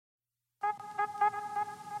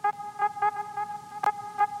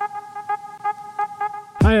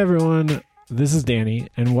Hi, everyone. This is Danny,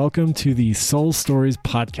 and welcome to the Soul Stories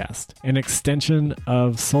podcast, an extension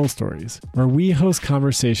of Soul Stories, where we host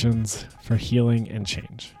conversations for healing and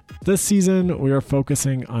change. This season, we are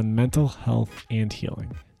focusing on mental health and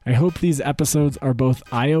healing. I hope these episodes are both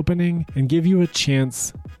eye-opening and give you a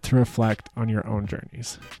chance to reflect on your own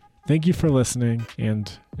journeys. Thank you for listening and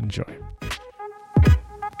enjoy.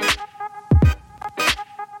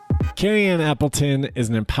 Kerri-Ann Appleton is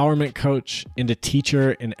an empowerment coach and a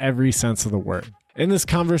teacher in every sense of the word. In this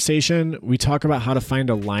conversation, we talk about how to find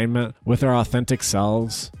alignment with our authentic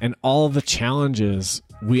selves and all of the challenges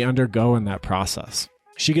we undergo in that process.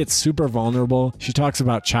 She gets super vulnerable. She talks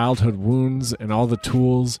about childhood wounds and all the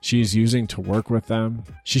tools she's using to work with them.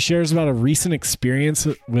 She shares about a recent experience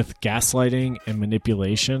with gaslighting and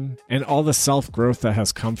manipulation and all the self-growth that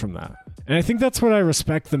has come from that. And I think that's what I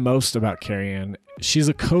respect the most about Kerri-Ann. She's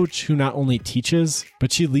a coach who not only teaches,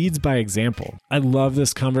 but she leads by example. I love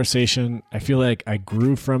this conversation. I feel like I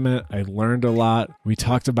grew from it. I learned a lot. We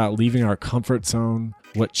talked about leaving our comfort zone,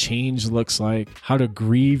 what change looks like, how to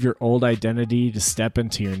grieve your old identity to step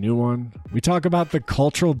into your new one. We talk about the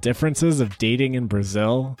cultural differences of dating in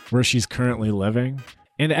Brazil, where she's currently living.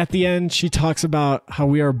 And at the end, she talks about how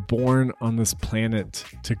we are born on this planet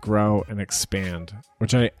to grow and expand,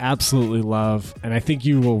 which I absolutely love. And I think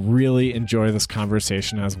you will really enjoy this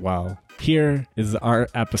conversation as well. Here is our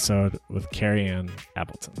episode with Kerri-Ann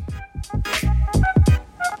Appleton.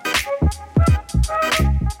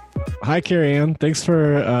 Hi, Kerri-Ann. Thanks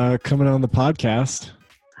for coming on the podcast.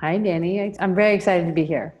 Hi, Danny. I'm very excited to be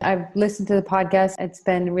here. I've listened to the podcast. It's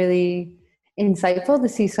been really insightful to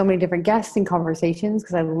see so many different guests and conversations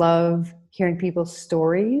because I love hearing people's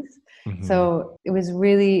stories. Mm-hmm. So it was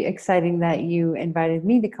really exciting that you invited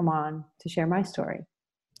me to come on to share my story.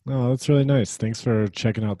 Oh, that's really nice. Thanks for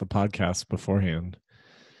checking out the podcast beforehand.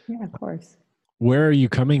 Yeah, of course. Where are you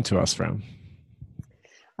coming to us from?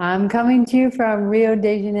 I'm coming to you from Rio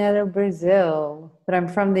de Janeiro, Brazil, but I'm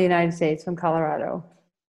from the United States, from Colorado.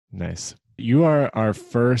 Nice. You are our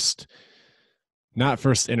not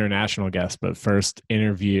first international guest, but first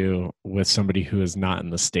interview with somebody who is not in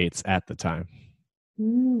the States at the time.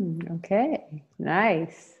 Okay,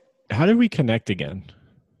 nice. How did we connect again?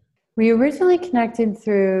 We originally connected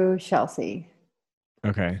through Chelsea.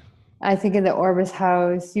 Okay. I think in the Orbis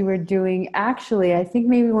house, you were doing, actually, I think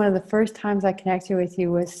maybe one of the first times I connected with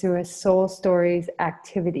you was through a Soul Stories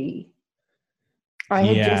activity. I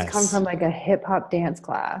had just come from like a hip hop dance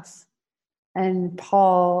class. And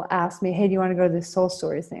Paul asked me, hey, do you want to go to this Soul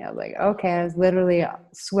Stories thing? I was like, okay. I was literally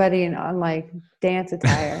sweating on like dance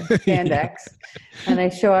attire, spandex. Yeah. And I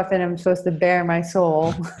show up and I'm supposed to bare my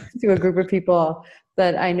soul to a group of people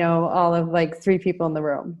that I know all of like 3 people in the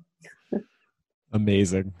room.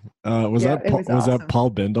 Amazing. Was that Paul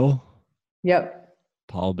Bindle? Yep.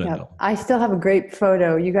 Paul Bindle. Yep. I still have a great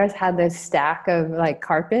photo. You guys had this stack of like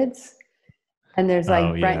carpets. And there's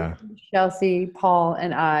like Brent, Chelsea, Paul,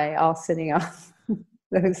 and I all sitting on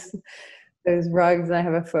those rugs. And I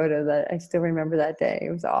have a photo that I still remember that day.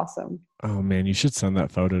 It was awesome. Oh man, you should send that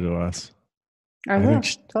photo to us. I think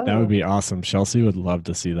totally. That would be awesome. Chelsea would love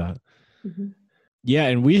to see that. Mm-hmm. Yeah,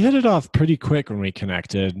 and we hit it off pretty quick when we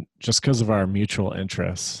connected just because of our mutual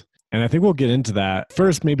interests. And I think we'll get into that.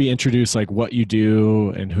 First, maybe introduce like what you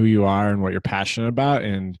do and who you are and what you're passionate about.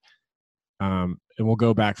 And we'll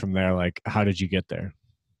go back from there. Like, how did you get there?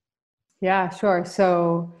 Yeah, sure.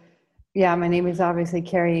 So, yeah, my name is obviously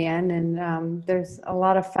Kerri-Ann, and there's a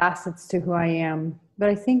lot of facets to who I am. But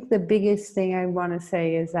I think the biggest thing I want to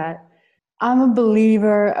say is that I'm a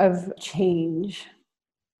believer of change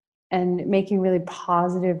and making really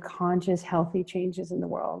positive, conscious, healthy changes in the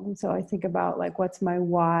world. And so I think about like, what's my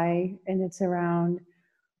why? And it's around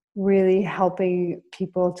really helping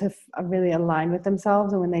people to really align with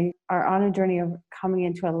themselves. And when they are on a journey of coming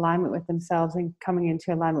into alignment with themselves and coming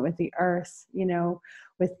into alignment with the earth, you know,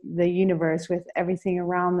 with the universe, with everything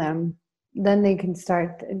around them, then they can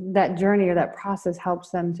start that journey, or that process helps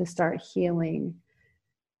them to start healing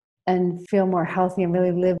and feel more healthy and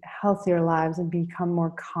really live healthier lives and become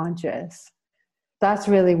more conscious. That's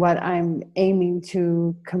really what I'm aiming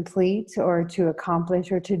to complete or to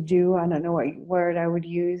accomplish or to do. I don't know what word I would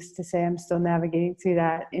use to say. I'm still navigating through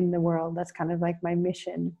that in the world. That's kind of like my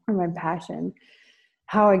mission or my passion.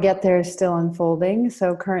 How I get there is still unfolding.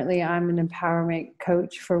 So currently I'm an empowerment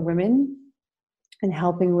coach for women and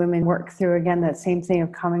helping women work through, again, that same thing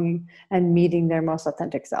of coming and meeting their most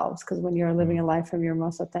authentic selves. Because when you're living a life from your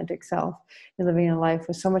most authentic self, you're living a life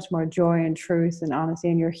with so much more joy and truth and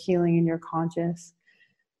honesty, and you're healing and you're conscious.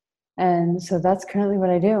 And so that's currently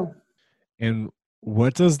what I do. And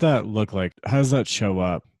what does that look like? How does that show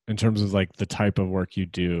up in terms of like the type of work you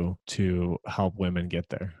do to help women get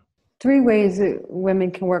there? 3 ways that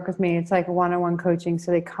women can work with me. It's like one-on-one coaching.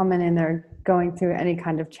 So they come in and they're going through any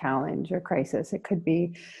kind of challenge or crisis. It could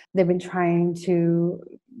be they've been trying to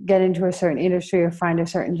get into a certain industry or find a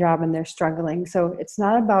certain job and they're struggling. So it's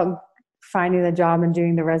not about finding the job and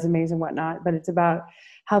doing the resumes and whatnot, but it's about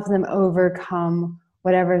helping them overcome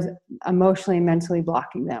whatever's emotionally and mentally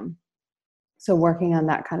blocking them. So working on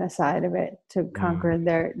that kind of side of it to conquer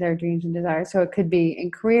their dreams and desires. So it could be in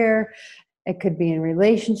career, it could be in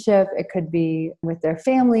relationship, it could be with their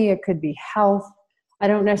family, it could be health. I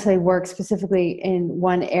don't necessarily work specifically in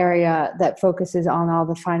one area that focuses on all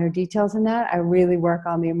the finer details in that. I really work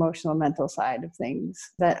on the emotional, mental side of things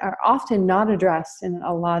that are often not addressed in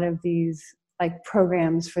a lot of these like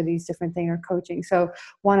programs for these different things or coaching. So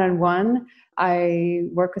one-on-one, I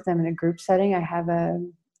work with them in a group setting.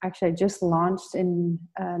 Actually, I just launched in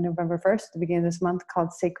November 1st, at the beginning of this month,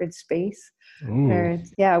 called Sacred Space. Ooh.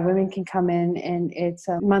 Where women can come in and it's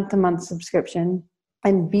a month-to-month subscription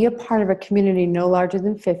and be a part of a community no larger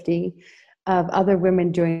than 50 of other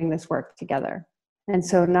women doing this work together. And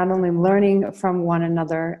so not only learning from one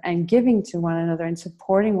another and giving to one another and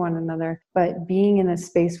supporting one another, but being in a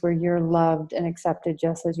space where you're loved and accepted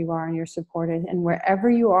just as you are and you're supported. And wherever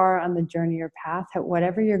you are on the journey or path,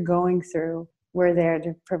 whatever you're going through, we're there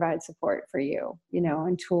to provide support for you,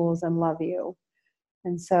 and tools and love you.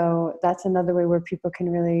 And so that's another way where people can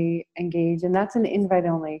really engage. And that's an invite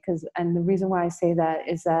only and the reason why I say that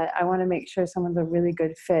is that I want to make sure someone's a really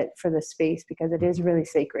good fit for the space because it is really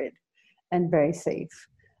sacred and very safe.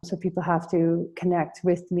 So people have to connect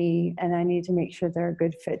with me and I need to make sure they're a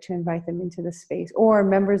good fit to invite them into the space, or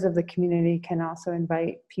members of the community can also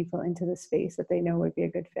invite people into the space that they know would be a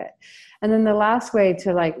good fit. And then the last way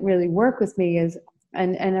to like really work with me is,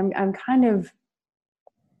 and I'm kind of,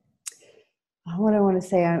 what I want to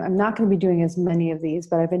say, I'm not going to be doing as many of these,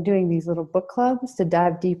 but I've been doing these little book clubs to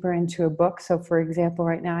dive deeper into a book. So for example,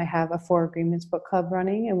 right now I have a 4 Agreements book club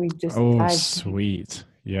running and we've just Sweet.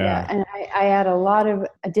 Yeah, and I add a lot of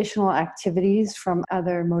additional activities from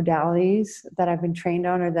other modalities that I've been trained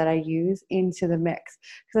on or that I use into the mix.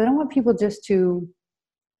 Because I don't want people just to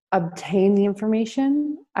obtain the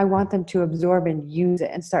information. I want them to absorb and use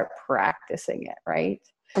it and start practicing it, right?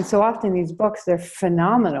 And so often these books, they're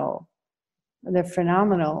phenomenal. They're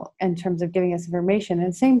phenomenal in terms of giving us information.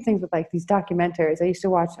 And same things with like these documentaries. I used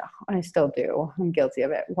to watch, and I still do, I'm guilty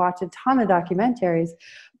of it, watch a ton of documentaries.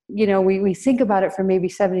 We think about it for maybe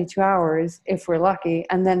 72 hours if we're lucky.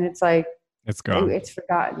 And then it's like, it's gone. It's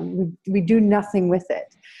forgotten. We do nothing with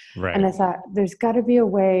it. Right. And I thought there's got to be a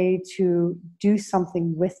way to do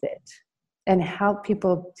something with it and help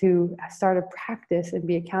people to start a practice and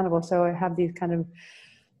be accountable. So I have these kind of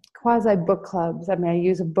quasi book clubs. I mean, I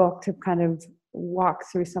use a book to kind of walk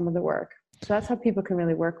through some of the work. So that's how people can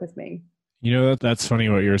really work with me. That's funny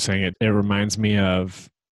what you were saying. It reminds me of,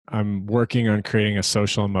 I'm working on creating a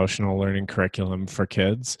social emotional learning curriculum for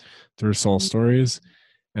kids through soul stories.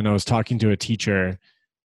 And I was talking to a teacher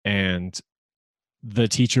and the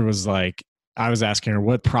teacher was like, I was asking her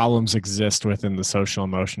what problems exist within the social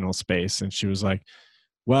emotional space. And she was like,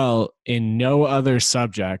 well, in no other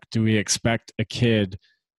subject do we expect a kid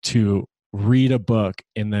to read a book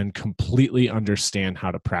and then completely understand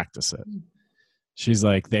how to practice it. She's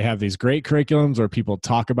like, they have these great curriculums where people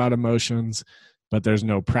talk about emotions, but there's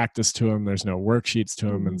no practice to them. There's no worksheets to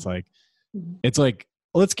them. And it's like,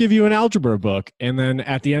 let's give you an algebra book. And then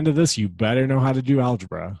at the end of this, you better know how to do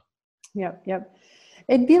algebra. Yep.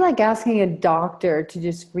 It'd be like asking a doctor to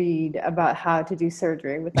just read about how to do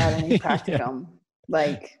surgery without any practicum.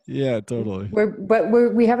 Yeah, totally.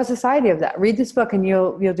 We have a society of that. Read this book and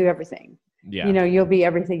you'll do everything. Yeah. You'll be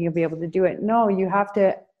everything. You'll be able to do it. No, you have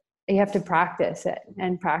to practice it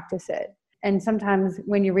and practice it. And sometimes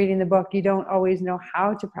when you're reading the book, you don't always know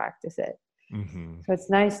how to practice it. Mm-hmm. So it's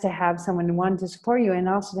nice to have someone, one, to support you and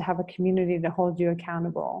also to have a community to hold you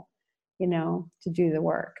accountable, to do the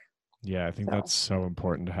work. Yeah, I think that's so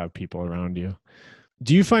important to have people around you.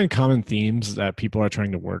 Do you find common themes that people are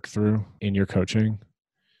trying to work through in your coaching?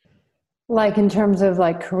 Like in terms of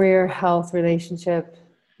like career, health, relationship?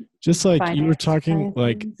 Just like you were talking,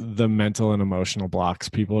 like the mental and emotional blocks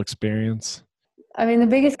people experience. I mean, the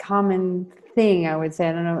biggest common thing I would say,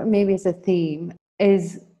 I don't know, maybe it's a theme,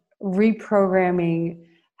 is reprogramming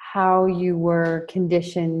how you were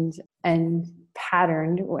conditioned and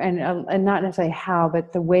patterned, and not necessarily how,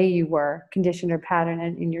 but the way you were conditioned or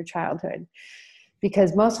patterned in your childhood.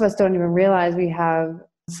 Because most of us don't even realize we have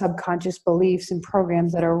subconscious beliefs and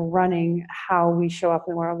programs that are running how we show up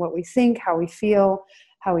in the world, what we think, how we feel,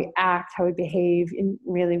 how we act, how we behave, in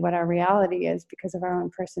really what our reality is because of our own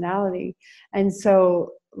personality. And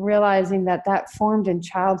so realizing that that formed in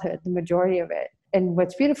childhood, the majority of it. And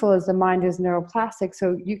what's beautiful is the mind is neuroplastic,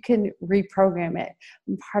 so you can reprogram it.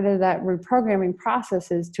 And part of that reprogramming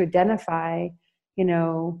process is to identify,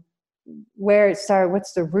 where it started,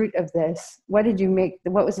 what's the root of this? What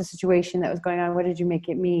was the situation that was going on? What did you make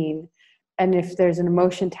it mean? And if there's an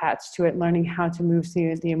emotion attached to it, learning how to move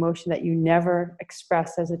through the emotion that you never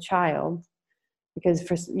expressed as a child,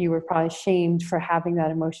 because you were probably shamed for having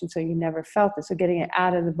that emotion, so you never felt it. So getting it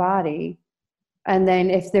out of the body. And then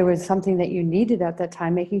if there was something that you needed at that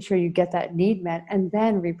time, making sure you get that need met and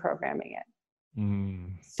then reprogramming it.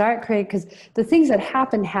 Start creating, because the things that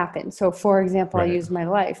happen. So for example, I use my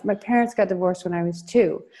life. My parents got divorced when I was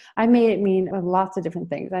 2. I made it mean lots of different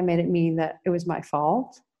things. I made it mean that it was my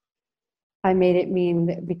fault. I made it mean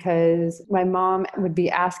that because my mom would be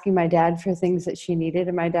asking my dad for things that she needed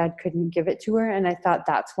and my dad couldn't give it to her. And I thought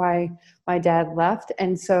that's why my dad left.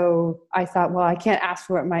 And so I thought, well, I can't ask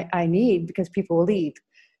for what I need because people will leave.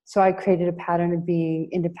 So I created a pattern of being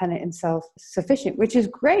independent and self-sufficient, which is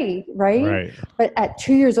great, right? But at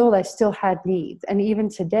 2 years old, I still had needs. And even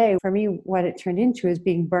today, for me, what it turned into is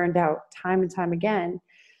being burned out time and time again,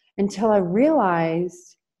 until I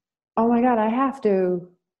realized, oh my God, I have to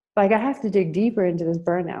dig deeper into this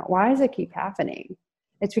burnout. Why does it keep happening?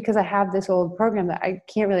 It's because I have this old program that I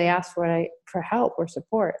can't really ask for help or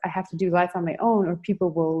support. I have to do life on my own or people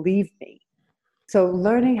will leave me. So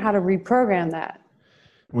learning how to reprogram that.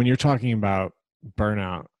 When you're talking about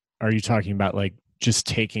burnout, are you talking about like just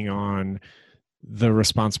taking on the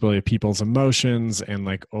responsibility of people's emotions and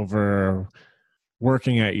like over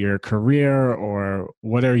working at your career, or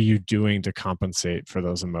what are you doing to compensate for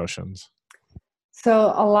those emotions?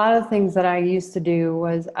 So a lot of things that I used to do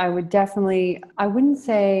was I wouldn't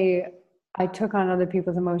say I took on other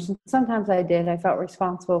people's emotions. Sometimes I did. I felt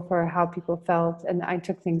responsible for how people felt and I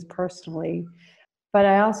took things personally. But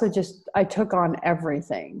I also I took on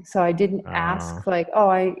everything. So I didn't ask like,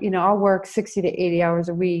 I'll work 60 to 80 hours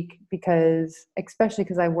a week especially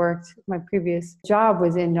because my previous job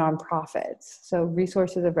was in nonprofits. So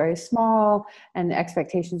resources are very small and the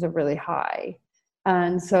expectations are really high.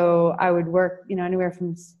 And so I would work, anywhere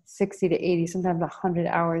from 60 to 80, sometimes 100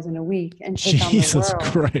 hours in a week and take on the world. Jesus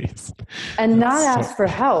Christ. And not ask for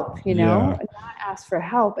help, not ask for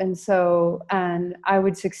help. And I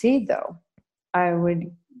would succeed though. I would,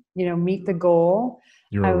 meet the goal.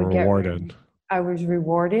 You were rewarded. I was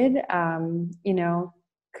rewarded,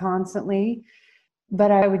 constantly.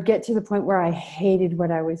 But I would get to the point where I hated what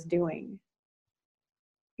I was doing.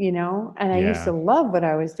 And I used to love what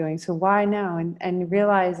I was doing. So why now? And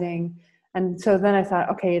realizing, and so then I thought,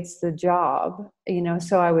 okay, it's the job,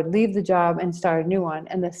 so I would leave the job and start a new one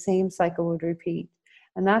and the same cycle would repeat.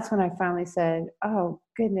 And that's when I finally said, oh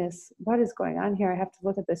goodness, what is going on here? I have to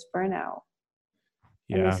look at this burnout.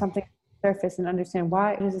 And there's something surface and understand,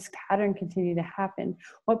 why does this pattern continue to happen?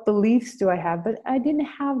 What beliefs do I have? But I didn't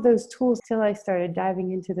have those tools till I started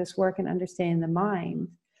diving into this work and understanding the mind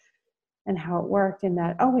and how it worked, and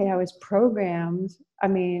that, I was programmed.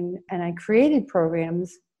 And I created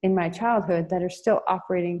programs in my childhood that are still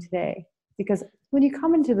operating today. Because when you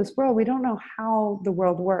come into this world, we don't know how the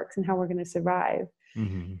world works and how we're going to survive.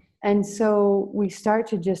 Mm-hmm. And so we start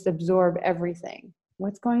to just absorb everything.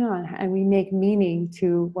 What's going on? And we make meaning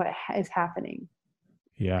to what is happening.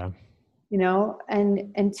 Yeah.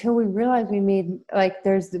 And until we realize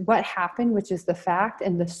there's what happened, which is the fact,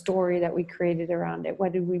 and the story that we created around it.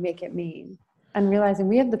 What did we make it mean? And realizing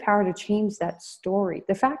we have the power to change that story.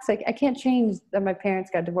 The facts, I can't change that my parents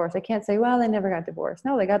got divorced. I can't say, well, they never got divorced.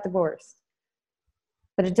 No, they got divorced.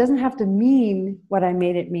 But it doesn't have to mean what I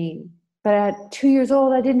made it mean. But at 2 years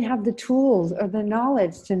old, I didn't have the tools or the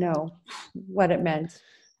knowledge to know what it meant.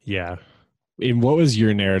 Yeah. And what was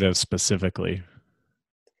your narrative specifically?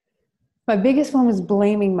 My biggest one was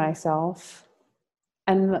blaming myself.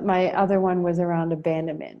 And my other one was around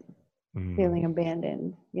abandonment, feeling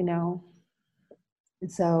abandoned,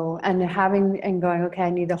 So, and going, okay, I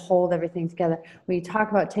need to hold everything together. When you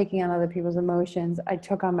talk about taking on other people's emotions, I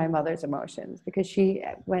took on my mother's emotions because she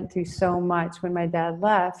went through so much when my dad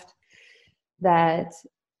left, that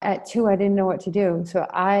at 2, I didn't know what to do. So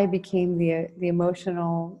I became the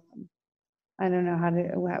emotional, I don't know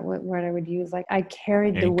what word I would use. Like I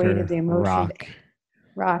carried the weight of the emotion,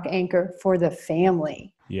 rock anchor for the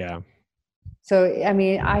family. Yeah. So,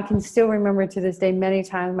 I can still remember to this day, many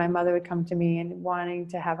times my mother would come to me and wanting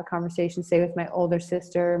to have a conversation, say with my older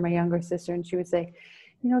sister, my younger sister. And she would say,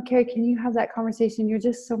 Kerri, can you have that conversation? You're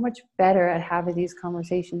just so much better at having these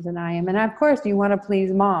conversations than I am. And of course, you want to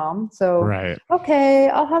please mom. So, Right. okay,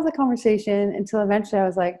 I'll have the conversation until eventually I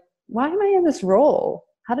was like, why am I in this role?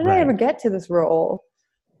 How did I Right. ever get to this role?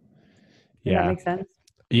 Does that Yeah. make sense?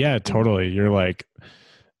 Yeah, Mhm. totally. You're like,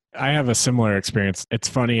 I have a similar experience. It's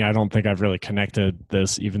funny. I don't think I've really connected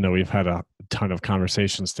this, even though we've had a ton of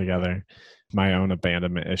conversations together, my own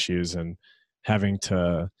abandonment issues and having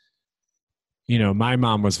to, my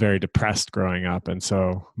mom was very depressed growing up. And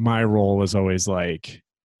so my role was always like,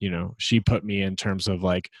 she put me in terms of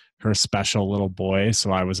like her special little boy.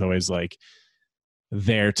 So I was always like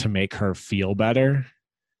there to make her feel better,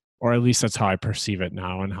 or at least that's how I perceive it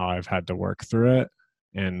now and how I've had to work through it.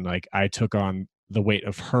 And like I took on the weight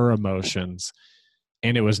of her emotions,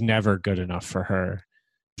 and it was never good enough for her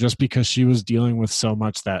just because she was dealing with so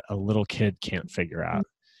much that a little kid can't figure out.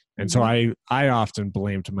 And so Mhm. I often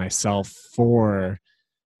blamed myself for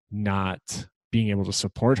not being able to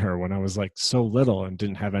support her when I was like so little and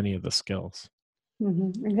didn't have any of the skills.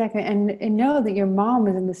 Exactly. And know that your mom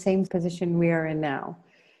is in the same position we are in now.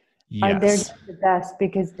 They're Yes. doing the best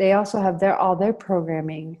because they also have all their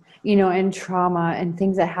programming, and trauma and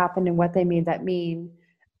things that happened and what they made that mean.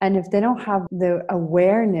 And if they don't have the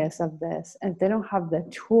awareness of this, and if they don't have the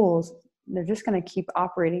tools, they're just going to keep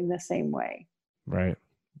operating the same way. Right.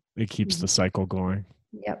 It keeps the Mhm. cycle going.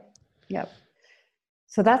 Yep. Yep.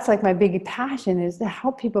 So that's like my big passion, is to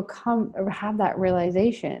help people come or have that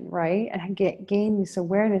realization, right? And gain this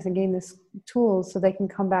awareness and gain this tools so they can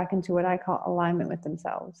come back into what I call alignment with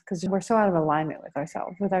themselves. Because we're so out of alignment with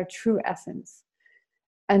ourselves, with our true essence.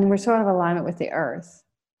 And we're so out of alignment with the earth,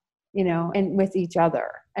 and with each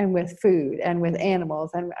other and with food and with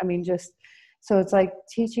animals. And I mean, just so it's like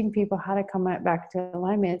teaching people how to come back to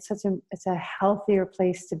alignment. It's a healthier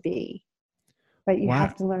place to be, but you Why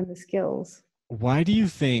have to learn the skills. why do you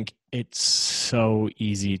think it's so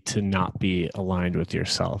easy to not be aligned with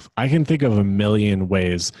yourself? I can think of a million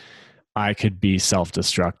ways I could be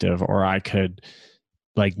self-destructive, or I could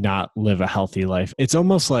like not live a healthy life. It's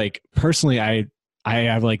almost like personally I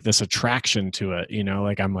have like this attraction to it,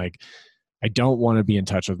 like I'm like I don't want to be in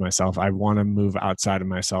touch with myself. I want to move outside of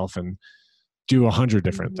myself and do 100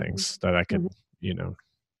 different Mhm. things that I could, Mhm. you know.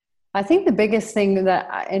 I think the biggest thing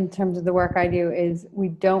in terms of the work I do, is we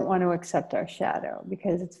don't want to accept our shadow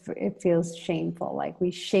because it feels shameful. Like we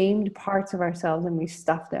shamed parts of ourselves and we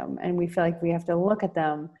stuffed them, and we feel like we have to look at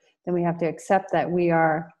them. Then we have to accept that we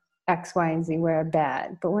are X, Y, and Z. We're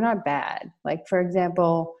bad, but we're not bad. Like, for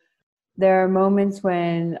example, there are moments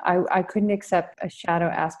when I couldn't accept a shadow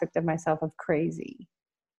aspect of myself of crazy.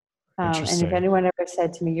 And if Interesting. anyone ever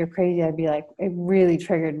said to me, "You're crazy," I'd be like, it really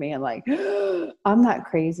triggered me. And like, I'm not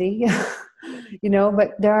crazy,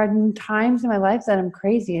 but there are times in my life that I'm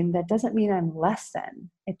crazy, and that doesn't mean I'm less than.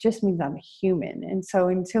 It just means I'm human. And so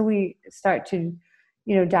until we start to,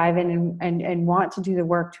 dive in and want to do the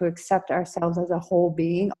work to accept ourselves as a whole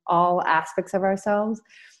being, all aspects of ourselves,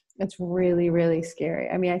 it's really, really scary.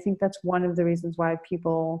 I mean, I think that's one of the reasons why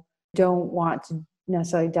people don't want to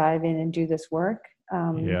necessarily dive in and do this work,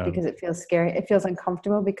 Yeah. because it feels scary. It feels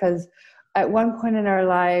uncomfortable because at one point in our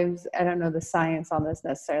lives, I don't know the science on this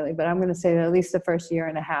necessarily, but I'm going to say that at least the first year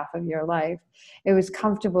and a half of your life, it was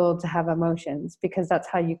comfortable to have emotions because that's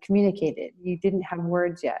how you communicated. You didn't have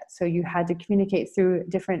words yet. So you had to communicate through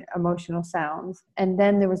different emotional sounds. And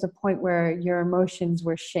then there was a point where your emotions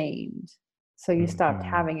were shamed. So you stopped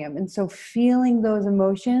Mm-hmm. having them. And so feeling those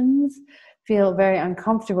emotions feel very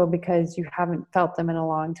uncomfortable because you haven't felt them in a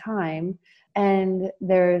long time. And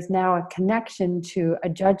there's now a connection to a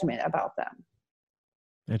judgment about them.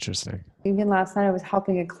 Interesting. Even last night, I was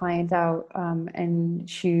helping a client out, and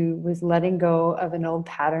she was letting go of an old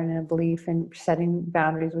pattern and a belief and setting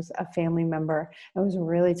boundaries with a family member. It was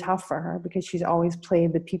really tough for her because she's always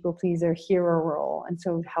played the people pleaser hero role. And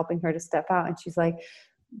so helping her to step out, and she's like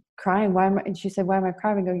crying. And she said, "Why am I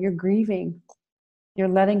crying?" I go, "You're grieving. You're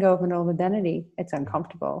letting go of an old identity. It's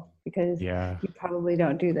uncomfortable because Yeah. you probably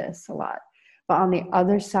don't do this a lot." But on the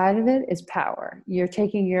other side of it is power. You're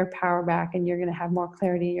taking your power back, and you're going to have more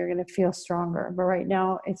clarity. You're going to feel stronger. But right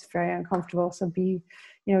now it's very uncomfortable. So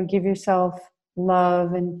give yourself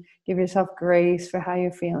love and give yourself grace for how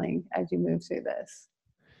you're feeling as you move through this.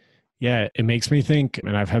 Yeah, it makes me think,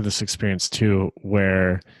 and I've had this experience too,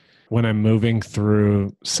 where when I'm moving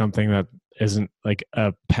through something that isn't like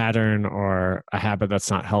a pattern or a habit that's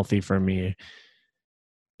not healthy for me,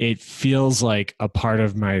 it feels like a part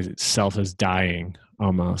of myself is dying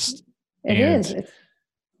almost. It And is. It's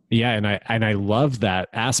yeah, and I love that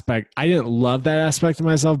aspect. I didn't love that aspect of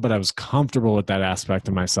myself, but I was comfortable with that aspect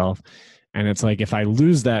of myself. And it's like if I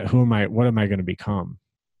lose that, what am I going to become?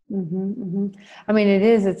 I mean,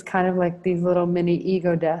 it's kind of like these little mini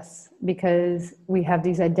ego deaths because we have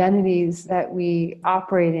these identities that we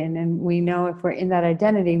operate in. And we know if we're in that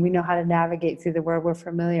identity, we know how to navigate through the world. We're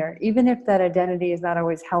familiar, even if that identity is not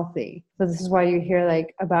always healthy. So this is why you hear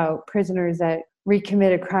like about prisoners that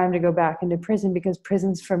recommit a crime to go back into prison because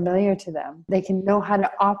prison's familiar to them. They can know how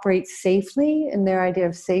to operate safely in their idea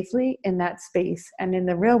of safely in that space. And in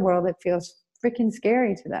the real world, it feels freaking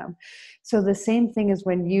scary to them. So the same thing is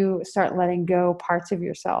when you start letting go parts of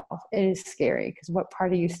yourself, it is scary because what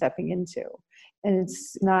part are you stepping into? And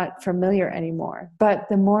it's not familiar anymore. But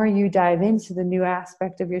the more you dive into the new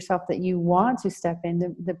aspect of yourself that you want to step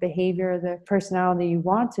in, the behavior, the personality you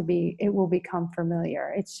want to be, it will become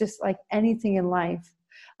familiar. It's just like anything in life.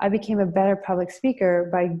 I became a better public speaker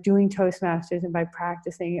by doing Toastmasters and by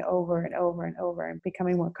practicing it over and over and over and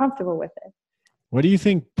becoming more comfortable with it. What do you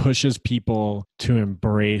think pushes people to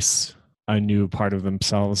embrace a new part of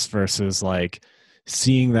themselves versus like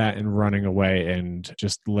seeing that and running away and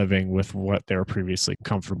just living with what they were previously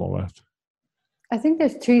comfortable with? I think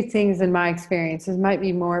there's two things in my experience. There might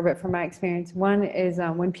be more, but from my experience, one is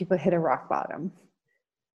when people hit a rock bottom.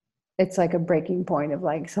 It's like a breaking point of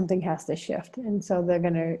like something has to shift. And so they're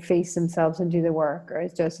going to face themselves and do the work. Or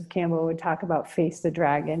as Joseph Campbell would talk about, face the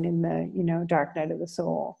dragon in the, Dark Night of the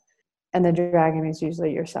Soul. And the dragon is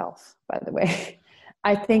usually yourself, by the way.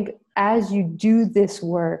 I think as you do this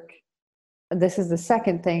work, this is the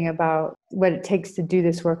second thing about what it takes to do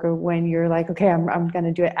this work, or when you're like, okay, I'm going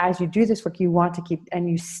to do it. As you do this work, you want to keep, and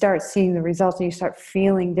you start seeing the results and you start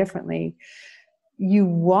feeling differently. You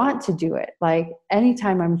want to do it. Like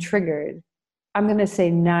anytime I'm triggered, I'm going to say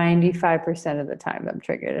 95% of the time I'm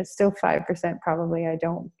triggered. It's still 5% probably I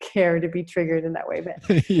don't care to be triggered in that way. But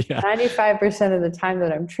 95% of the time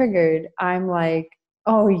that I'm triggered, I'm like,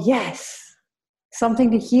 oh yes,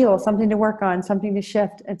 something to heal, something to work on, something to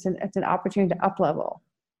shift. It's an opportunity to up level.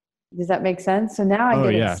 Does that make sense? So now I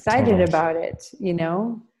get excited totally about it,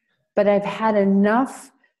 but I've had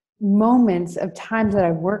enough moments of times that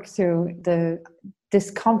I've worked through the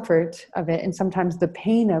discomfort of it and sometimes the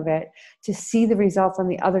pain of it to see the results on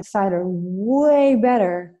the other side are way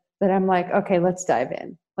better, that I'm like, okay, let's dive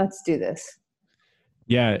in. Let's do this.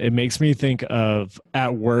 Yeah, it makes me think of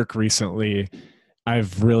at work recently,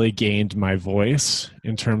 I've really gained my voice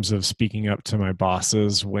in terms of speaking up to my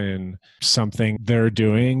bosses when something they're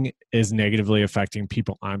doing is negatively affecting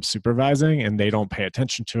people I'm supervising and they don't pay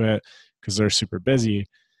attention to it because they're super busy.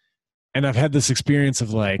 And I've had this experience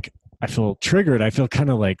of like, I feel triggered. I feel kind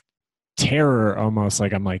of like terror almost.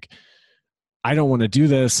 Like I'm like, I don't want to do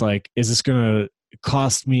this. Like, is this going to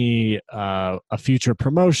cost me a future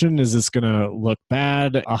promotion? Is this going to look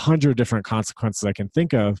bad? 100 different consequences I can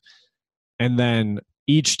think of. And then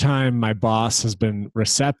each time my boss has been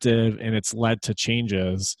receptive and it's led to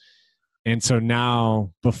changes. And so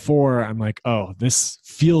now before I'm like, oh, this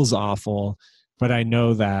feels awful, but I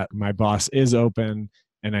know that my boss is open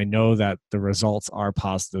and I know that the results are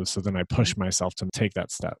positive. So then I push myself to take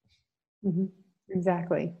that step. Mm-hmm.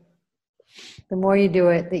 Exactly. The more you do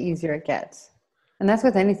it, the easier it gets. And that's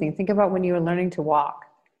with anything. Think about when you were learning to walk.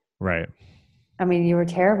 Right. I mean, you were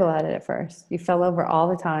terrible at it at first. You fell over all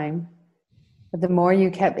the time. But the more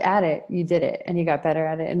you kept at it, you did it and you got better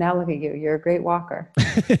at it. And now look at you. You're a great walker.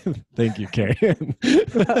 Thank you, Kerri.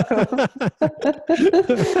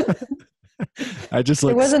 I just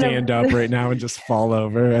like stand up right now and just fall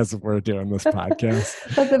over as we're doing this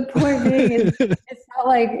podcast. But the point being is, it's not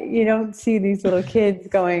like you don't see these little kids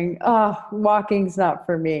going, oh, walking's not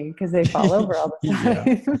for me, because they fall over all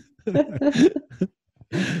the time.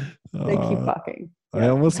 They keep walking. I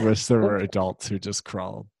almost wish there were adults who just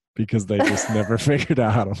crawled because they just never figured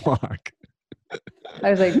out how to walk. I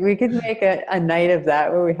was like, we could make a night of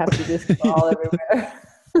that where we have to just crawl everywhere.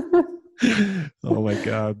 Oh my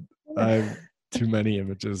God. Too many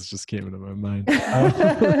images just came into my mind.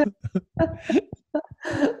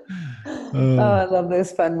 I love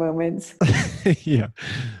those fun moments. Yeah.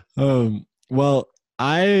 Well,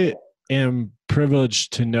 I am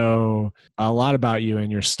privileged to know a lot about you and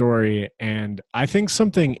your story. And I think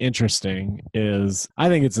something interesting is, I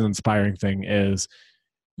think it's an inspiring thing, is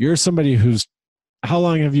you're somebody who's, how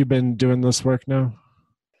long have you been doing this work now?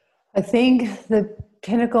 I think the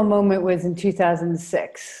pinnacle moment was in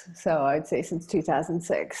 2006. So I'd say since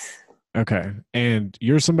 2006. Okay. And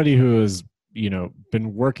you're somebody who has,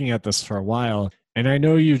 been working at this for a while. And I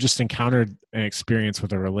know you've just encountered an experience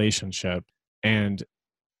with a relationship. And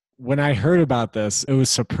when I heard about this, it was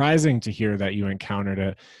surprising to hear that you encountered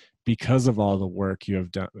it because of all the work you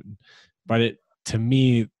have done. But to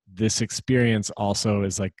me, this experience also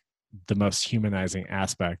is like the most humanizing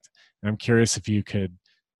aspect. And I'm curious if you could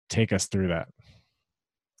take us through that.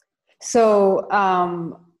 So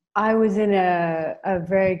I was in a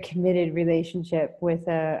very committed relationship with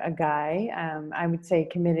a guy. I would say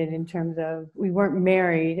committed in terms of we weren't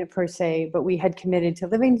married per se, but we had committed to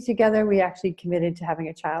living together. We actually committed to having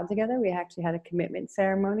a child together. We actually had a commitment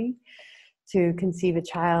ceremony to conceive a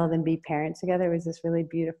child and be parents together. It was this really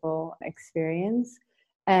beautiful experience,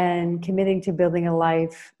 and committing to building a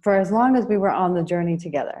life for as long as we were on the journey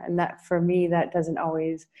together. And that, for me, that doesn't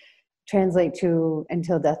always translate to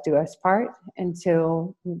until death do us part,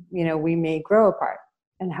 until, we may grow apart,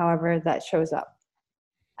 and however that shows up.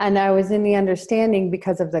 And I was in the understanding,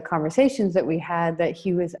 because of the conversations that we had, that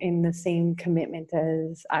he was in the same commitment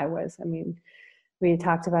as I was. I mean, we had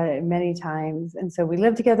talked about it many times. And so we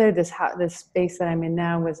lived together. This space that I'm in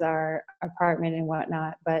now was our apartment and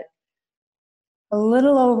whatnot. But a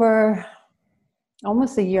little over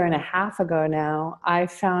almost a year and a half ago now, I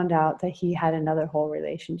found out that he had another whole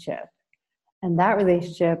relationship. And that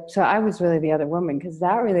relationship, so I was really the other woman, because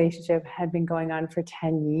that relationship had been going on for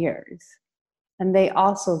 10 years. And they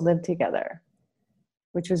also lived together,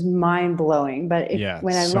 which was mind blowing. But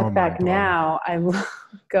when I look back now, I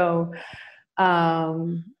go,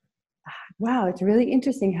 wow, it's really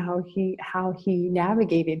interesting how he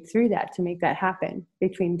navigated through that to make that happen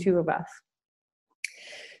between two of us.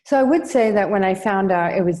 So I would say that when I found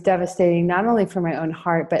out, it was devastating, not only for my own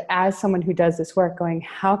heart, but as someone who does this work, going,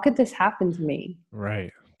 how could this happen to me?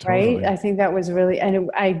 Right. Totally. Right. I think that was really, and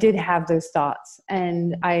I did have those thoughts,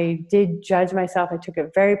 and I did judge myself. I took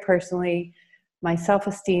it very personally. My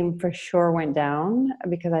self-esteem for sure went down,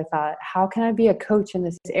 because I thought, how can I be a coach in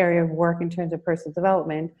this area of work in terms of personal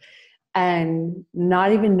development and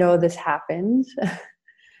not even know this happened?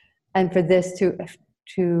 And for this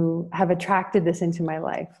to have attracted this into my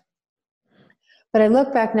life. But I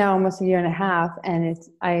look back now almost a year and a half, and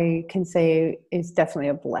I can say it's definitely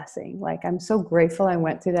a blessing. Like, I'm so grateful I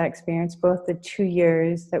went through that experience, both the 2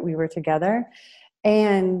 years that we were together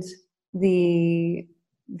and the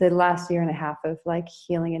last year and a half of like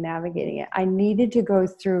healing and navigating it. I needed to go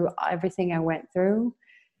through everything I went through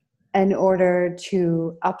in order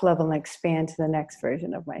to up-level and expand to the next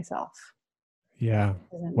version of myself. Yeah.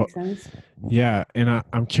 Does that make sense? Yeah. And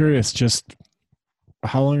I'm curious, just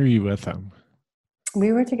how long are you with him?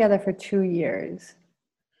 We were together for 2 years.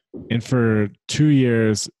 And for 2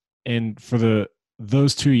 years, and for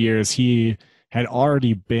those 2 years, he had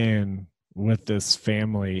already been with this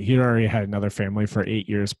family. He'd already had another family for 8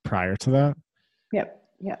 years prior to that. Yep.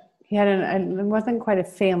 He had it wasn't quite a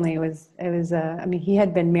family. It was I mean, he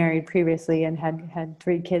had been married previously and had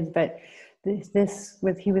 3 kids, but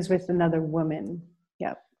he was with another woman.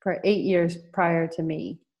 Yep. For 8 years prior to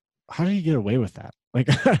me. How did he get away with that? Like,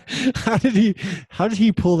 how did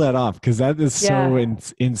he pull that off? Because that is so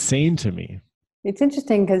insane to me. It's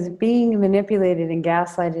interesting, because being manipulated and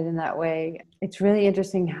gaslighted in that way, it's really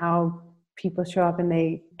interesting how people show up and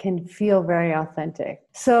they can feel very authentic.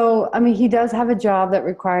 So, I mean, he does have a job that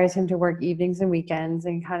requires him to work evenings and weekends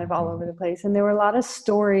and kind of all over the place. And there were a lot of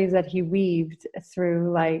stories that he weaved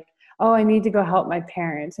through, like, oh, I need to go help my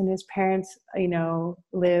parents. And his parents,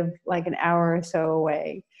 live like an hour or so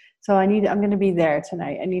away. So I'm going to be there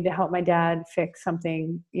tonight. I need to help my dad fix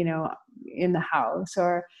something, in the house,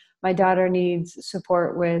 or my daughter needs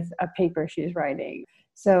support with a paper she's writing.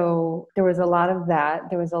 So there was a lot of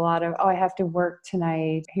that. There was a lot of, oh, I have to work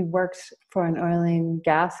tonight. He works for an oil and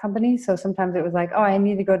gas company. So sometimes it was like, oh, I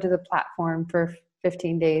need to go to the platform for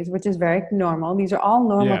 15 days, which is very normal. These are all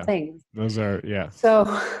normal things. Those are,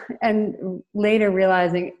 So, and later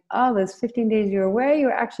realizing, oh, those 15 days you were away, you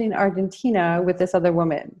were actually in Argentina with this other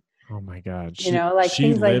woman. Oh my God. She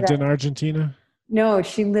lived in Argentina? No,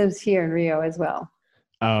 she lives here in Rio as well.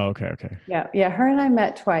 Oh, okay. Yeah. Her and I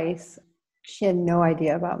met twice. She had no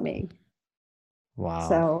idea about me. Wow.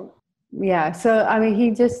 So, yeah. So, I mean,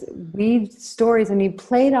 he just weaved stories, and he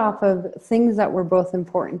played off of things that were both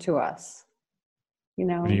important to us.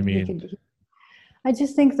 What do you mean? I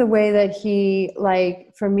just think the way that he,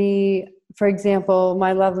 like, for me, for example,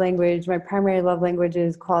 my primary love language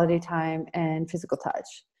is quality time and physical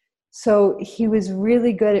touch. So he was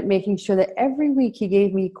really good at making sure that every week he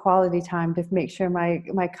gave me quality time to make sure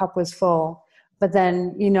my cup was full. But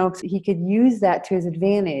then, he could use that to his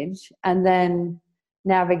advantage and then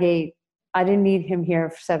navigate. I didn't need him here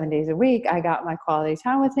for 7 days a week. I got my quality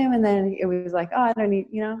time with him. And then it was like, oh, I don't need,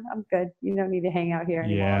 I'm good. You don't need to hang out here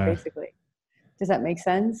anymore, basically. Does that make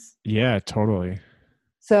sense? Yeah, totally.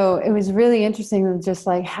 So it was really interesting, just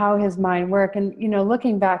like how his mind worked. And,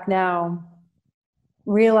 looking back now,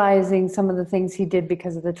 realizing some of the things he did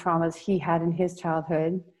because of the traumas he had in his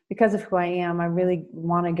childhood, because of who I am, I really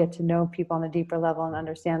want to get to know people on a deeper level and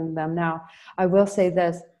understand them. Now, I will say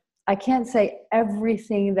this. I can't say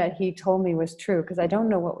everything that he told me was true because I don't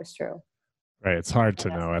know what was true. Right. It's hard to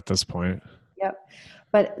know at this point. Yep.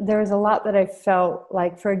 But there was a lot that I felt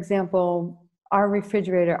like, for example, our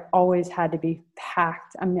refrigerator always had to be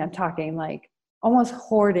packed. I mean, I'm talking like almost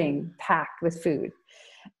hoarding packed with food.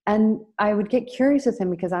 And I would get curious with him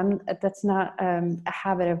because that's not a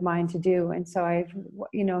habit of mine to do. And so I,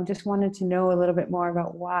 just wanted to know a little bit more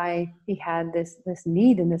about why he had this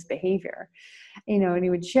need and this behavior, and he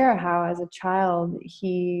would share how as a child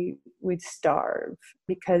he would starve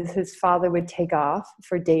because his father would take off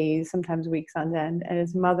for days, sometimes weeks on end. And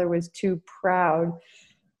his mother was too proud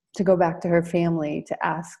to go back to her family to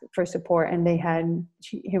ask for support. And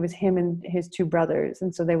it was him and his two brothers.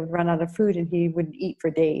 And so they would run out of food and he would eat for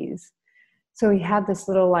days. So he had this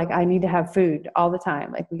little, like, I need to have food all the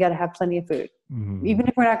time. Like, we got to have plenty of food. Mm-hmm. Even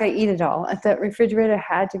if we're not going to eat it all, the refrigerator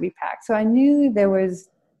had to be packed. So I knew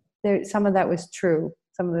some of that was true,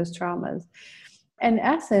 some of those traumas. In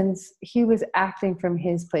essence, he was acting from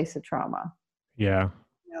his place of trauma. Yeah.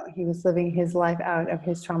 He was living his life out of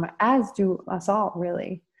his trauma, as do us all,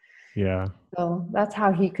 really. Yeah. So that's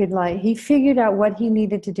how he figured out what he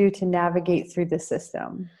needed to do to navigate through the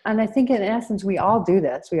system. And I think in essence, we all do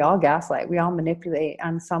this. We all gaslight. We all manipulate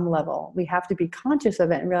on some level. We have to be conscious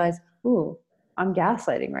of it and realize, ooh, I'm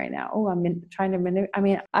gaslighting right now. Oh, trying to manipulate. I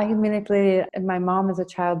mean, I manipulated my mom as a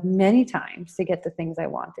child many times to get the things I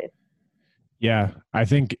wanted. Yeah. I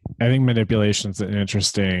think manipulation is an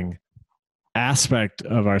interesting aspect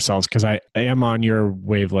of ourselves because I am on your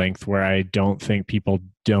wavelength where I don't think people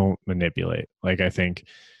don't manipulate. Like, I think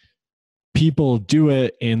people do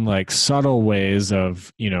it in like subtle ways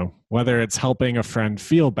of, whether it's helping a friend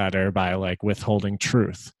feel better by like withholding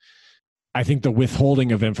truth. I think the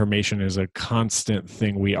withholding of information is a constant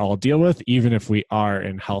thing we all deal with, even if we are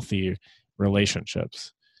in healthy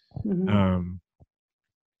relationships. Mm-hmm.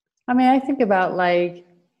 I think about like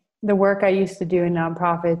the work I used to do in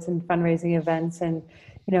nonprofits and fundraising events and,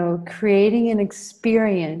 creating an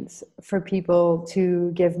experience for people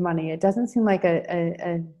to give money. It doesn't seem like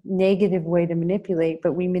a negative way to manipulate,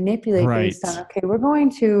 but we manipulate based on, okay, we're going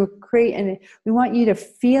to we want you to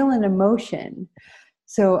feel an emotion.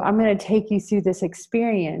 So I'm going to take you through this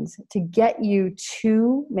experience to get you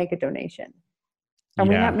to make a donation. And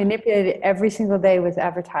we're not manipulated every single day with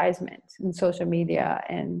advertisements and social media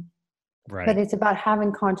but it's about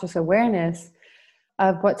having conscious awareness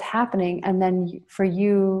of what's happening, and then for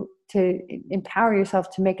you to empower yourself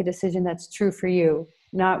to make a decision that's true for you,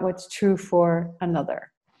 not what's true for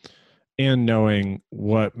another. And knowing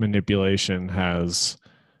what manipulation has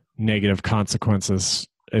negative consequences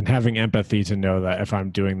and having empathy to know that if I'm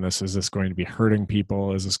doing this, is this going to be hurting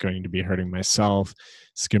people? Is this going to be hurting myself?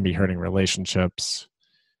 Is it going to be hurting relationships?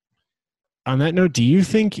 On that note, do you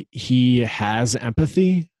think he has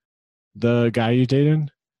empathy? The guy you dated?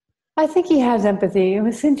 I think he has empathy. It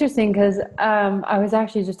was interesting because I was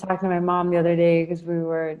actually just talking to my mom the other day because we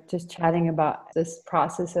were just chatting about this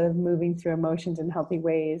process of moving through emotions in healthy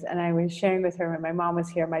ways. And I was sharing with her when my mom was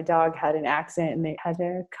here, my dog had an accident and they had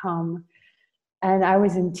to come. And I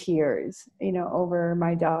was in tears, over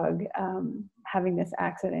my dog having this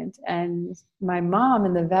accident. And my mom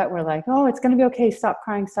and the vet were like, oh, it's going to be okay. Stop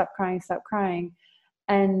crying, stop crying, stop crying.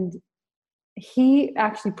 And he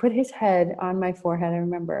actually put his head on my forehead, I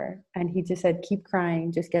remember, and he just said, keep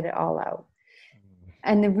crying, just get it all out.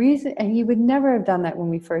 And he would never have done that when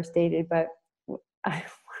we first dated, but one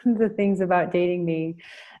of the things about dating me,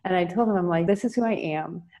 and I told him, I'm like, this is who I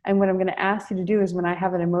am. And what I'm going to ask you to do is when I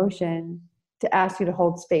have an emotion, to ask you to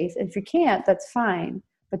hold space. And if you can't, that's fine,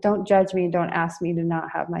 but don't judge me and don't ask me to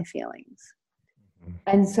not have my feelings.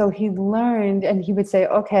 And so he learned, and he would say,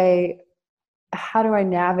 okay, how do I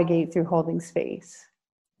navigate through holding space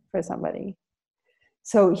for somebody?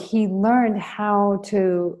 So he learned how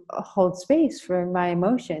to hold space for my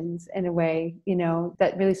emotions in a way,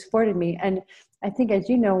 that really supported me. And I think, as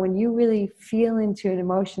you know, when you really feel into an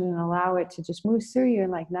emotion and allow it to just move through you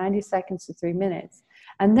in like 90 seconds to 3 minutes,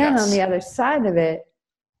 and then on the other side of it,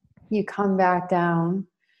 you come back down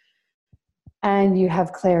and you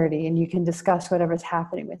have clarity and you can discuss whatever's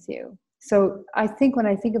happening with you. So I think when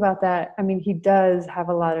I think about that, he does have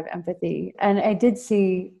a lot of empathy. And I did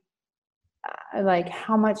see like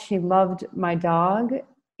how much he loved my dog,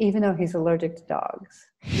 even though he's allergic to dogs.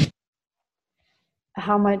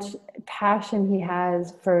 How much passion he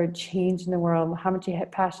has for change in the world, how much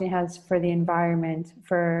passion he has for the environment,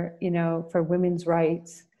 for women's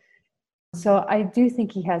rights. So I do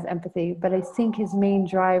think he has empathy, but I think his main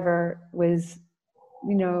driver was,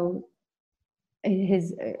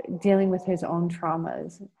 his dealing with his own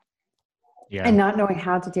traumas Yeah. and not knowing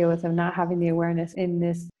how to deal with them, not having the awareness in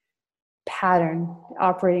this pattern,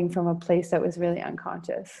 operating from a place that was really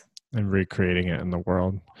unconscious. And recreating it in the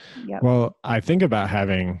world. Yep. Well, I think about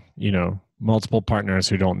having, multiple partners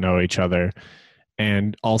who don't know each other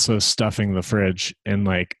and also stuffing the fridge. And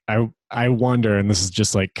like, I wonder, and this is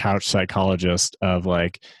just like couch psychologist of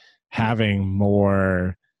like having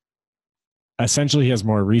more, essentially he has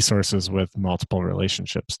more resources with multiple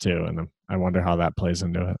relationships too. And I wonder how that plays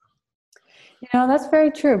into it. That's very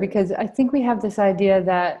true, because I think we have this idea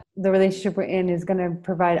that the relationship we're in is going to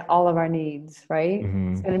provide all of our needs, right?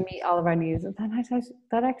 Mm-hmm. It's going to meet all of our needs. And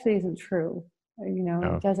that actually isn't true.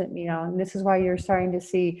 No. It doesn't meet all. And this is why you're starting to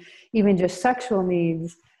see even just sexual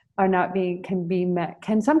needs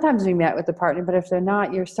can sometimes be met with the partner, but if they're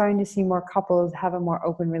not, you're starting to see more couples have a more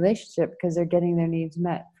open relationship because they're getting their needs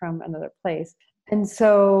met from another place. And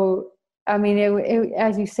so, I mean,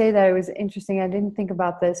 as you say that, it was interesting. I didn't think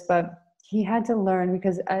about this, but he had to learn,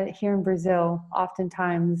 because here in Brazil,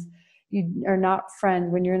 oftentimes you are not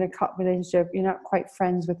friends. When you're in a relationship, you're not quite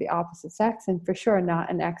friends with the opposite sex, and for sure not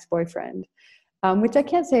an ex-boyfriend, which I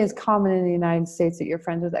can't say is common in the United States, that you're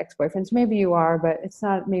friends with ex-boyfriends. Maybe you are, but it's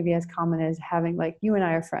not maybe as common as having like you and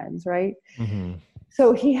I are friends, right? Mm-hmm.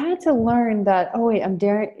 So he had to learn that, oh wait,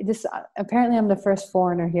 apparently I'm the first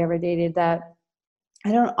foreigner he ever dated that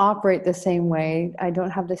I don't operate the same way. I don't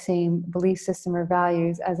have the same belief system or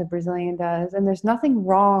values as a Brazilian does. And there's nothing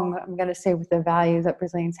wrong, I'm going to say, with the values that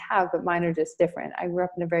Brazilians have, but mine are just different. I grew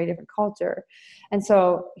up in a very different culture. And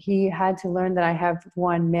so he had to learn that I have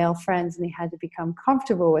male friends, and he had to become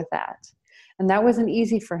comfortable with that. And that wasn't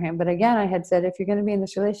easy for him. But again, I had said, if you're going to be in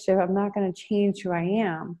this relationship, I'm not going to change who I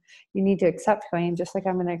am. You need to accept who I am, just like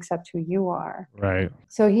I'm going to accept who you are. Right.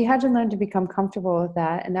 So he had to learn to become comfortable with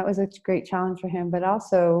that. And that was a great challenge for him. But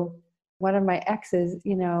also, one of my exes,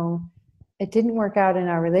 it didn't work out in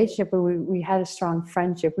our relationship, but we had a strong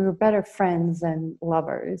friendship. We were better friends than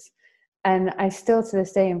lovers. And I still, to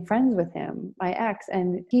this day, am friends with him, my ex.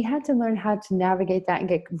 And he had to learn how to navigate that and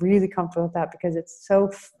get really comfortable with that, because it's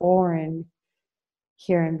so foreign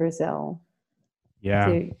here in Brazil. Yeah.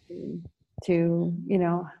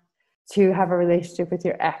 To have a relationship with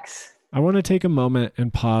your ex. I want to take a moment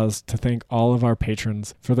and pause to thank all of our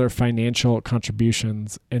patrons for their financial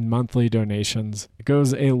contributions and monthly donations. It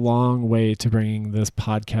goes a long way to bringing this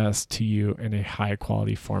podcast to you in a high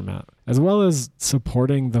quality format, as well as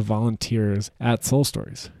supporting the volunteers at Soul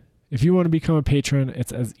Stories. If you want to become a patron,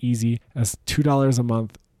 it's as easy as $2 a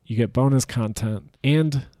month. You get bonus content,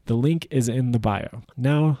 and the link is in the bio.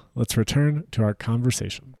 Now, let's return to our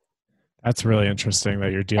conversation. That's really interesting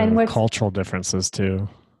that you're dealing with cultural differences too.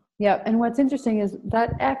 Yeah, and what's interesting is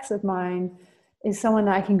that ex of mine is someone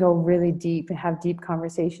that I can go really deep and have deep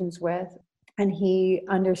conversations with, and he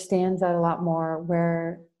understands that a lot more,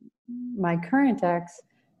 where my current ex,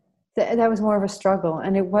 that was more of a struggle,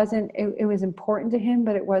 and it was important to him,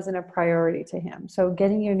 but it wasn't a priority to him. So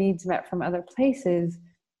getting your needs met from other places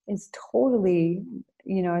is totally,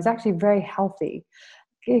 is actually very healthy.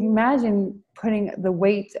 Imagine putting the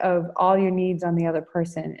weight of all your needs on the other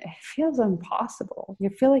person. It feels impossible. You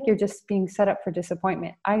feel like you're just being set up for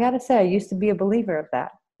disappointment. I got to say, I used to be a believer of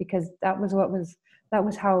that, because that was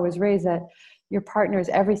how I was raised, that your partner is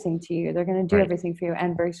everything to you. They're going to do everything for you,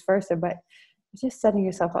 and vice versa. But you're just setting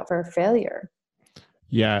yourself up for a failure.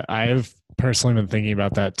 Yeah, I've personally been thinking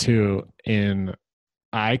about that too.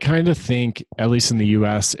 I kind of think, at least in the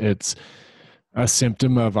US, it's a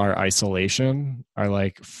symptom of our isolation, our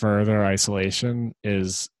like further isolation,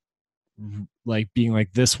 is like being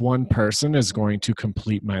like, this one person is going to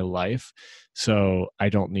complete my life. So I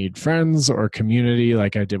don't need friends or community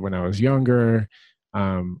like I did when I was younger.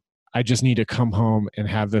 I just need to come home and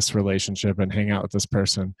have this relationship and hang out with this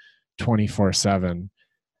person 24/7.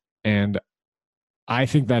 And I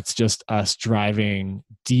think that's just us driving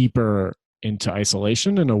deeper into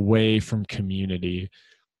isolation and away from community,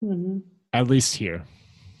 at least here.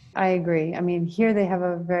 I agree. I mean, here they have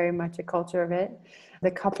very much a culture of it. The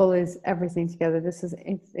couple is everything together. It's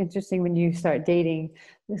interesting when you start dating.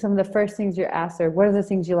 Some of the first things you're asked are, what are the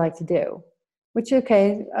things you like to do? Which,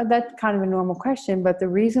 okay, that's kind of a normal question, but the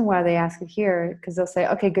reason why they ask it here, because they'll say,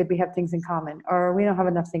 okay, good, we have things in common, or we don't have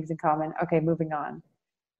enough things in common. Okay, moving on.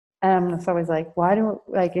 And it's always like,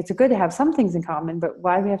 it's good to have some things in common, but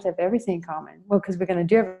why do we have to have everything in common? Well, because we're going to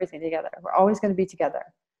do everything together. We're always going to be together.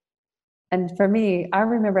 And for me, I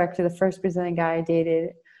remember actually the first Brazilian guy I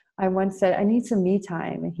dated, I once said, I need some me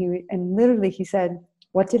time. And literally he said,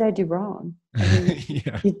 what did I do wrong? I mean,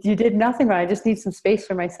 Yeah. you did nothing wrong. I just need some space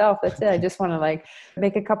for myself. That's it. I just want to like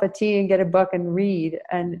make a cup of tea and get a book and read.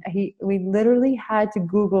 And we literally had to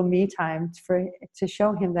Google me time to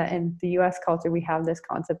show him that in the US culture, we have this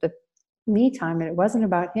concept of me time, and it wasn't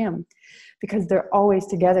about him because they're always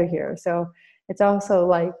together here. So it's also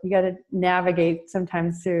like you got to navigate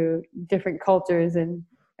sometimes through different cultures and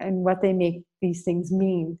what they make these things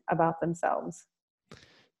mean about themselves.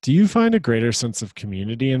 Do you find a greater sense of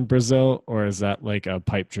community in Brazil, or is that like a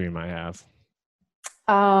pipe dream I have?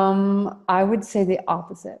 I would say the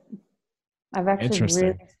opposite. I've actually really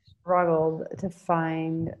Interesting. struggled to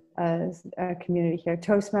find a community here.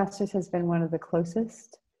 Toastmasters has been one of the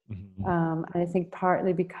closest. Mhm. I think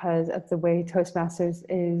partly because of the way Toastmasters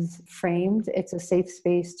is framed, it's a safe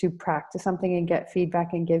space to practice something and get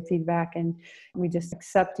feedback and give feedback. And we just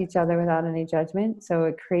accept each other without any judgment. So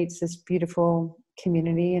it creates this beautiful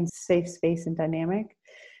community and safe space and dynamic.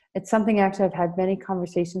 It's something actually I've had many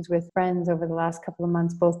conversations with friends over the last couple of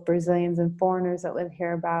months, both Brazilians and foreigners that live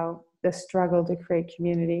here, about the struggle to create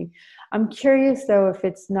community. I'm curious though if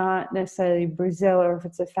it's not necessarily Brazil or if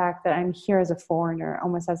it's the fact that I'm here as a foreigner,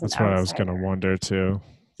 almost as an That's what I was going to outsider. wonder too.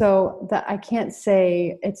 So that I can't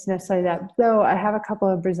say it's necessarily that. Though I have a couple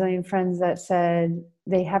of Brazilian friends that said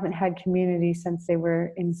they haven't had community since they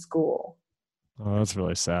were in school. Oh, that's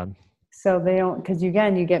really sad. So they don't, because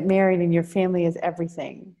again, you get married and your family is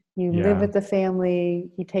everything. You live Yeah. with the family.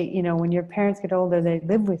 You take, when your parents get older, they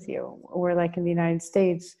live with you. Or like in the United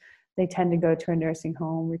States, they tend to go to a nursing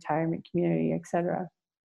home, retirement community, etc.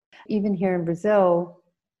 Even here in Brazil,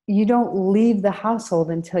 you don't leave the household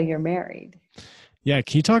until you're married. Yeah.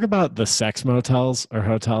 Can you talk about the sex motels or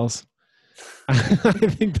hotels? I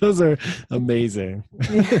think those are amazing.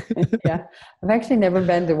 Yeah, yeah. I've actually never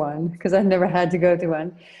been to one because I've never had to go to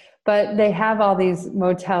one. But they have all these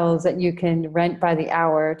motels that you can rent by the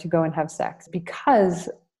hour to go and have sex. Because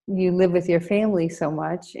you live with your family so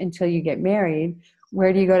much until you get married,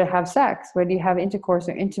 where do you go to have sex? Where do you have intercourse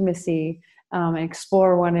or intimacy and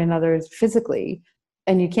explore one another's physically?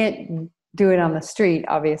 And you can't do it on the street,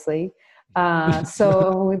 obviously.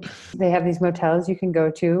 So they have these motels you can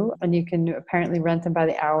go to, and you can apparently rent them by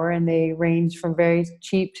the hour, and they range from very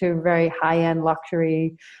cheap to very high-end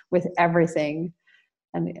luxury with everything.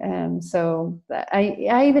 And so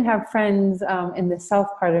I even have friends in the south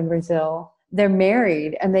part of Brazil. They're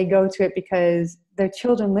married and they go to it because their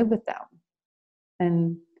children live with them,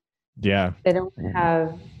 and Yeah. they don't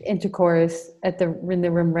have intercourse in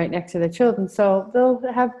the room right next to the children. So they'll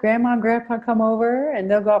have grandma and grandpa come over,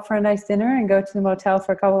 and they'll go out for a nice dinner and go to the motel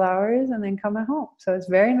for a couple hours and then come at home. So it's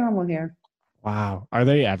very normal here. Wow. Are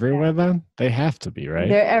they Yeah. everywhere then? They have to be, right?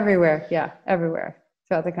 They're everywhere. Yeah, everywhere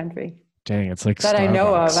throughout the country. Dang, it's like That I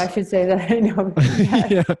know of. I Starbucks. should say that I know of.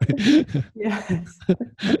 Yes. Yeah. Yes.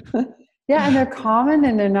 Yeah, and they're common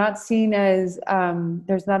and they're not seen as,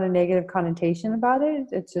 there's not a negative connotation about it.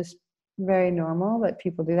 It's just very normal that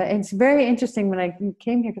people do that. And it's very interesting when I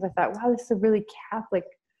came here because I thought, wow, this is a really Catholic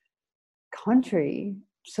country.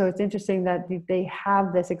 So it's interesting that they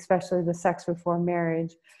have this, especially the sex before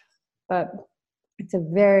marriage. But it's a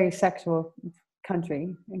very sexual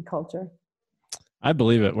country and culture. I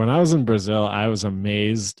believe it. When I was in Brazil, I was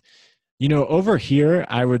amazed. Over here,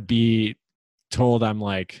 I would be told I'm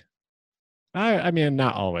like, I mean,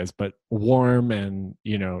 not always, but warm and,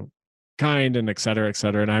 kind and et cetera, et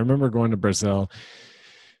cetera. And I remember going to Brazil,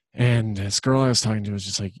 and this girl I was talking to was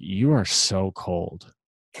just like, "You are so cold."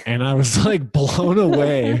 And I was like blown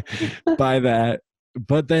away by that.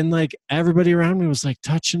 But then like everybody around me was like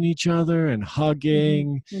touching each other and Mhm,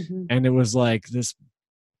 hugging. mhm. And it was like this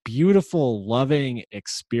beautiful, loving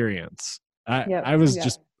experience. I Yep. was Yeah.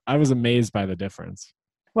 just, I was amazed by the difference.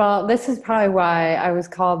 Well, this is probably why I was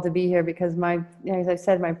called to be here because as I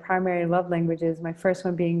said, my primary love languages, my first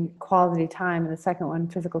one being quality time and the second one,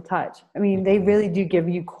 physical touch. I mean, they Mhm. really do give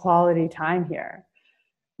you quality time here.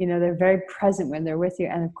 They're very present when they're with you.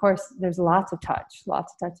 And of course, there's lots of touch,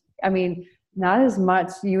 lots of touch. I mean, not as much,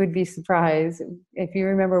 you would be surprised if you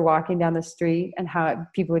remember walking down the street and how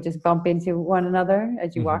people would just bump into one another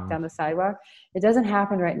as you walk Mhm. down the sidewalk. It doesn't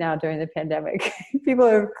happen right now during the pandemic. People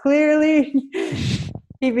are clearly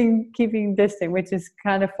keeping distant, which is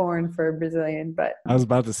kind of foreign for a Brazilian, but I was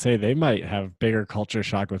about to say they might have bigger culture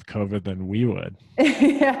shock with COVID than we would.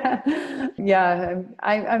 yeah.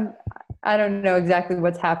 I don't know exactly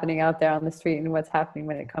what's happening out there on the street and what's happening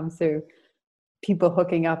when it comes to people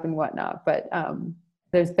hooking up and whatnot, but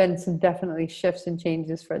there's been some definitely shifts and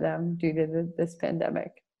changes for them due to this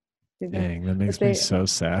pandemic. Dang, that But makes me they, so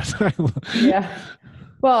sad. yeah.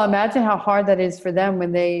 Well, imagine how hard that is for them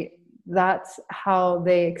when they that's how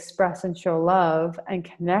they express and show love and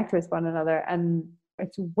connect with one another. And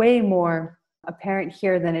it's way more apparent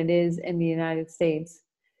here than it is in the United States.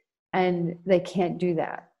 And they can't do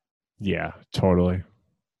that. Yeah, totally.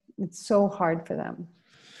 It's so hard for them.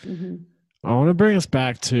 Mm-hmm. I want to bring us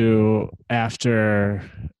back to after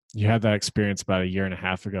you had that experience about a year and a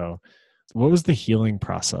half ago. What was the healing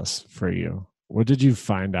process for you? What did you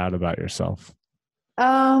find out about yourself?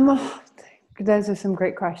 Those are some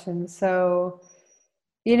great questions. So,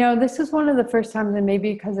 this is one of the first times, and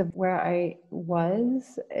maybe because of where I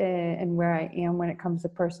was and where I am when it comes to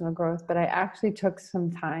personal growth, but I actually took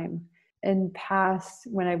some time in past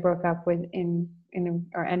when I broke up with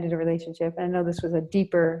or ended a relationship. And I know this was a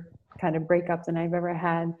deeper kind of breakup than I've ever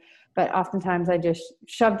had, but oftentimes I just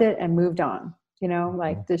shoved it and moved on,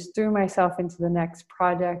 like just threw myself into the next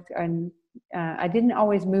project. And I didn't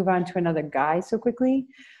always move on to another guy so quickly.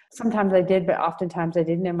 Sometimes I did, but oftentimes I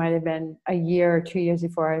didn't. It might have been a year or 2 years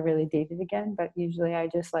before I really dated again. But usually I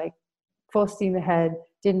just like full steam ahead,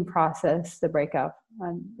 didn't process the breakup.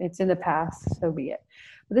 It's in the past, so be it.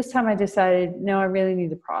 But this time I decided, no, I really need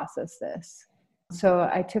to process this. So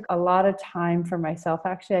I took a lot of time for myself.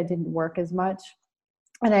 Actually, I didn't work as much.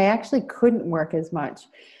 And I actually couldn't work as much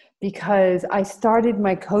because I started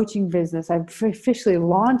my coaching business. I officially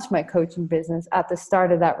launched my coaching business at the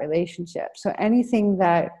start of that relationship. So anything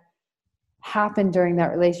that happened during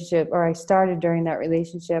that relationship, or I started during that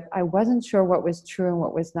relationship, I wasn't sure what was true and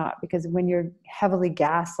what was not, because when you're heavily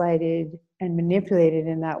gaslighted and manipulated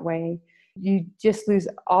in that way, you just lose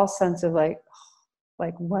all sense of like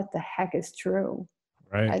what the heck is true?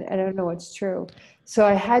 Right. I don't know what's true. So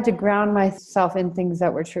I had to ground myself in things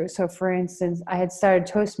that were true. So for instance, I had started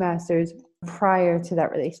Toastmasters prior to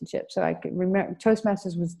that relationship. So I could remember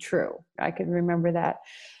Toastmasters was true. I could remember that.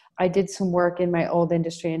 I did some work in my old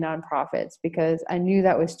industry in nonprofits because I knew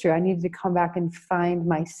that was true. I needed to come back and find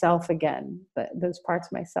myself again, those parts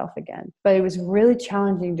of myself again. But it was really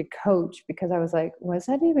challenging to coach because I was like, was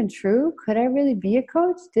that even true? Could I really be a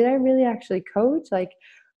coach? Did I really actually coach? Like,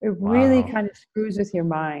 it really kind of screws with your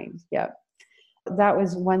mind. Yep. That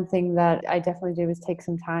was one thing that I definitely did, was take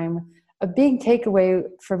some time. A big takeaway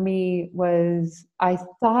for me was I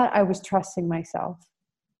thought I was trusting myself,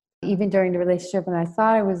 even during the relationship, and I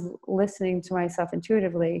thought I was listening to myself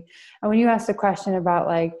intuitively. And when you asked the question about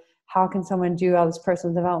like, how can someone do all this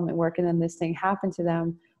personal development work and then this thing happened to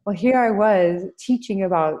them? Well, here I was teaching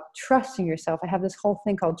about trusting yourself. I have this whole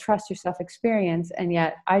thing called Trust Yourself Experience, and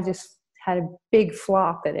yet I just had a big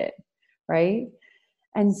flop at it, right?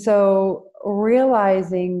 And so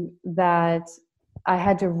realizing that I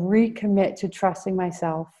had to recommit to trusting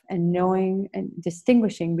myself and knowing and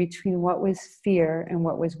distinguishing between what was fear and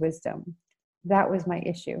what was wisdom. That was my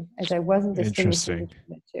issue, as I wasn't distinguishing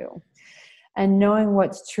between the two. And knowing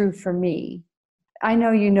what's true for me. I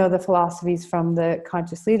know you know the philosophies from the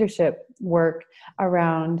conscious leadership work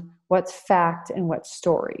around what's fact and what's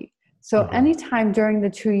story. So anytime during the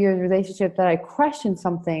 2 years relationship that I questioned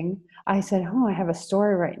something, I said, oh, I have a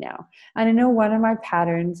story right now. And I know one of my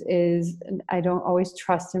patterns is I don't always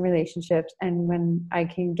trust in relationships. And when I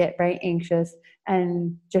can get very anxious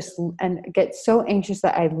and get so anxious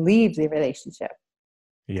that I leave the relationship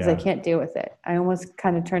because I can't deal with it. I almost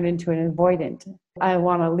kind of turned into an avoidant. I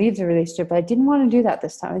want to leave the relationship, but I didn't want to do that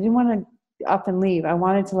this time. I didn't want to up and leave. I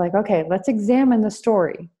wanted to like, okay, let's examine the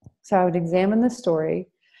story. So I would examine the story.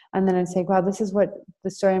 And then I'd say, wow, this is what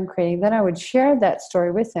the story I'm creating. Then I would share that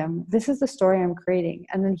story with him. This is the story I'm creating.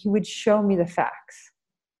 And then he would show me the facts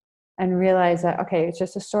and realize that, okay, it's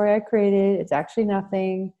just a story I created. It's actually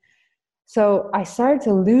nothing. So I started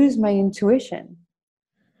to lose my intuition.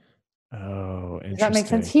 Oh, interesting. Does that make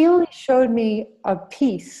sense? He only showed me a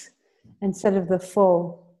piece instead of the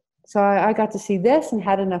full. So I got to see this and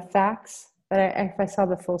had enough facts. But if I saw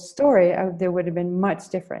the full story, there would have been much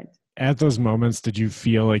different. At those moments, did you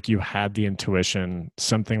feel like you had the intuition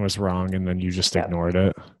something was wrong and then you just ignored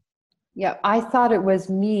it? Yeah, I thought it was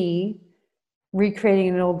me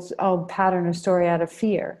recreating an old pattern or story out of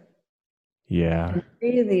fear. Yeah. And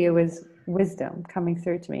really, it was wisdom coming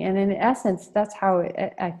through to me. And in essence, that's how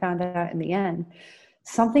I found out in the end.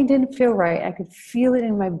 Something didn't feel right. I could feel it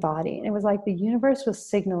in my body. And it was like the universe was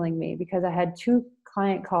signaling me, because I had 2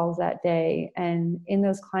 client calls that day. And in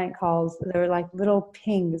those client calls, there were like little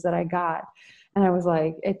pings that I got. And I was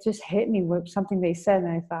like, it just hit me with something they said.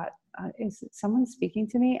 And I thought, is someone speaking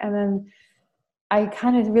to me? And then I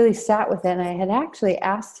kind of really sat with it. And I had actually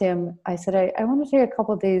asked him, I said, I want to take a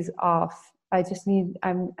couple of days off. I just need,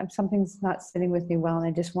 something's not sitting with me well. And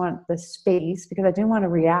I just want the space, because I didn't want to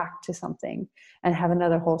react to something and have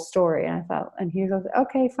another whole story. And I thought, and he goes,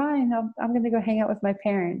 okay, fine. I'm going to go hang out with my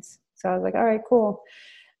parents. So I was like, all right, cool.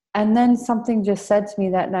 And then something just said to me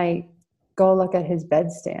that night, go look at his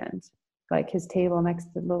bedstand, like his table next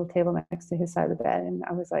to the little table next to his side of the bed. And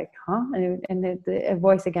I was like, huh? And the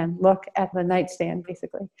voice again, look at the nightstand,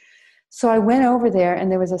 basically. So I went over there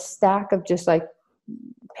and there was a stack of just like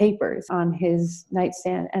papers on his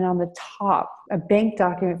nightstand. And on the top, a bank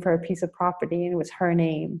document for a piece of property, and it was her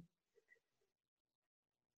name.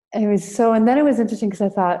 And and then it was interesting because I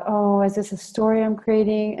thought, oh, is this a story I'm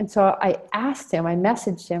creating? And so I asked him, I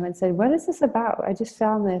messaged him and said, what is this about? I just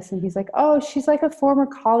found this. And he's like, oh, she's like a former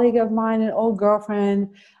colleague of mine, an old girlfriend.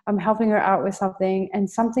 I'm helping her out with something. And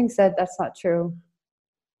something said, that's not true.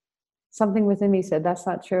 Something within me said, that's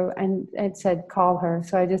not true. And it said, call her.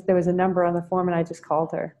 So there was a number on the form and I just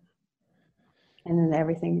called her. And then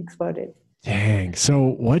everything exploded. Dang. So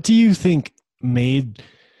what do you think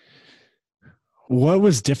what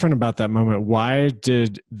was different about that moment? Why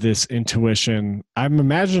did this intuition, I'm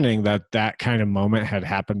imagining that kind of moment had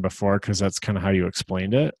happened before because that's kind of how you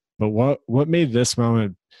explained it. But what made this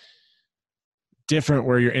moment different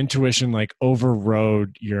where your intuition like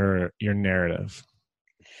overrode your narrative?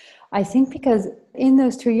 I think because in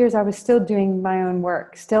those 2 years, I was still doing my own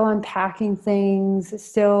work, still unpacking things,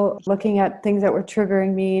 still looking at things that were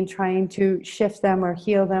triggering me and trying to shift them or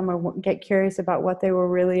heal them or get curious about what they were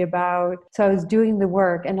really about. So I was doing the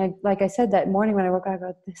work. And like I said, that morning when I woke up, I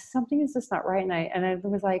go, something is just not right. And I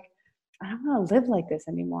was like, I don't want to live like this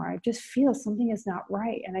anymore. I just feel something is not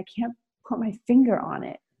right. And I can't put my finger on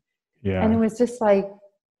it. Yeah. And it was just like,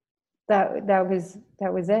 that was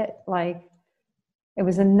it. Like, it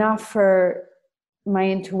was enough for my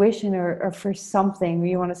intuition or for something,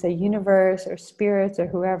 you want to say universe or spirits or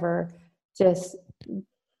whoever, just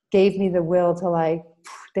gave me the will to like,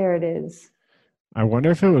 there it is. I wonder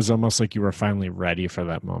if it was almost like you were finally ready for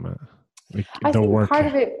that moment. Like I think work. part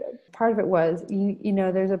of it was, you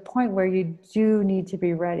know, there's a point where you do need to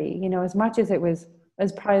be ready, you know, as much as it was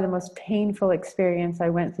probably the most painful experience I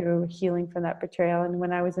went through healing from that betrayal. And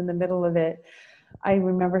when I was in the middle of it, I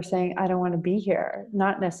remember saying, I don't want to be here,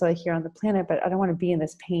 not necessarily here on the planet, but I don't want to be in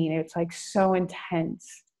this pain. It's like so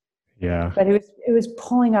intense. Yeah. But it was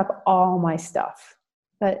pulling up all my stuff,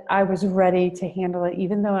 but I was ready to handle it.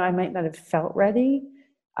 Even though I might not have felt ready,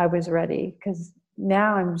 I was ready because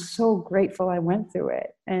now I'm so grateful I went through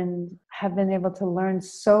it and have been able to learn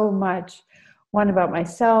so much, one about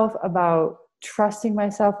myself, about trusting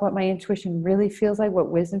myself, what my intuition really feels like,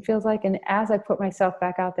 what wisdom feels like. And as I put myself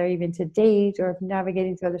back out there, even to date or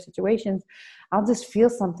navigating through other situations, I'll just feel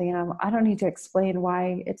something and I don't need to explain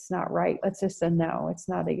why it's not right. It's just a no. It's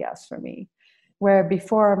not a yes for me. Where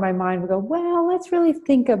before my mind would go, well, let's really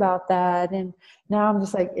think about that. And now I'm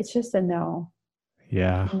just like, it's just a no.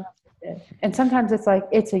 Yeah. And sometimes it's like,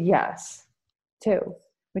 it's a yes too,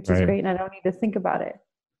 which is Right. great. And I don't need to think about it.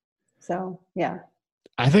 So, yeah.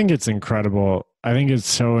 I think it's incredible. I think it's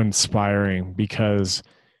so inspiring because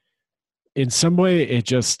in some way it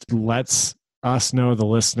just lets us know, the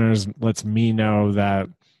listeners, lets me know that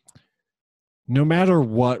no matter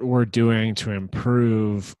what we're doing to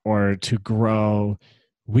improve or to grow,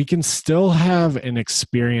 we can still have an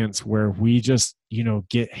experience where we just,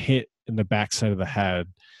 get hit in the backside of the head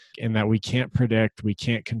and that we can't predict, we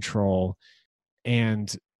can't control.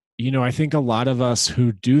 And, I think a lot of us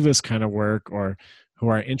who do this kind of work or who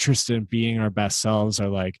are interested in being our best selves are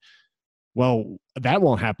like, well, that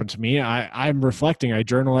won't happen to me. I'm reflecting. I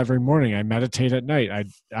journal every morning. I meditate at night.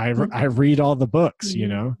 I read all the books,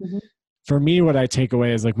 Mm-hmm. For me, what I take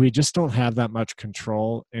away is like, we just don't have that much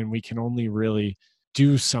control and we can only really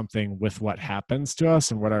do something with what happens to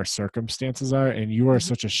us and what our circumstances are. And you are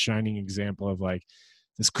such a shining example of like,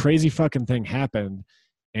 this crazy fucking thing happened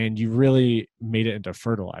and you really made it into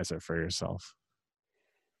fertilizer for yourself.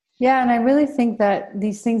 Yeah, and I really think that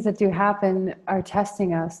these things that do happen are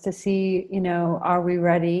testing us to see, are we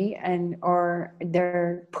ready, or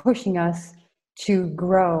they're pushing us to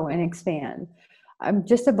grow and expand. I'm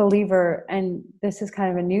just a believer, and this is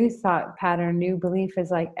kind of a new thought pattern, new belief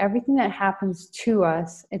is like everything that happens to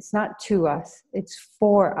us, it's not to us, it's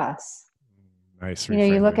for us. Nice.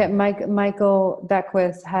 You look at Michael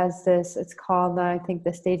Beckwith has this, it's called, I think,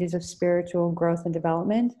 the stages of spiritual growth and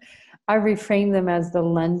development. I reframe them as the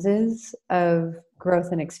lenses of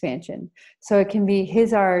growth and expansion. So it can be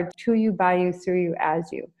his are to you, by you, through you,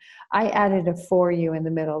 as you. I added a for you in the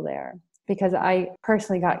middle there because I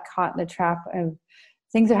personally got caught in the trap of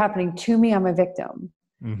things are happening to me, I'm a victim.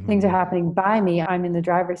 Mm-hmm. Things are happening by me, I'm in the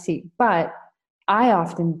driver's seat. But I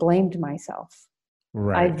often blamed myself.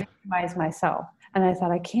 Right. I victimized myself. And I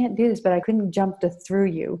thought, I can't do this, but I couldn't jump to through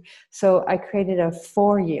you. So I created a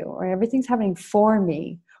for you, or everything's happening for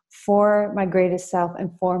me, for my greatest self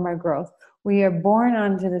and for my growth. We are born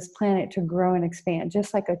onto this planet to grow and expand,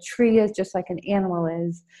 just like a tree is, just like an animal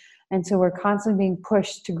is. And so we're constantly being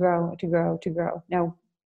pushed to grow, to grow, to grow. Now,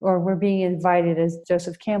 or we're being invited, as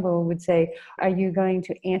Joseph Campbell would say, are you going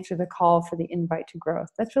to answer the call for the invite to growth?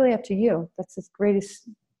 That's really up to you. That's the greatest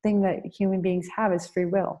thing that human beings have, is free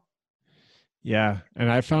will. Yeah.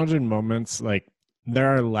 And I found in moments like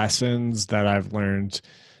there are lessons that I've learned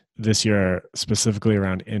this year, specifically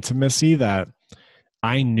around intimacy, that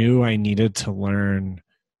I knew I needed to learn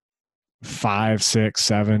 5, 6,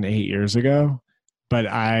 7, 8 years ago, but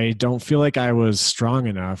I don't feel like I was strong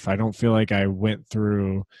enough. I don't feel like I went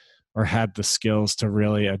through or had the skills to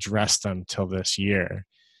really address them till this year.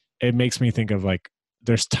 It makes me think of like,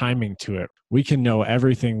 there's timing to it. We can know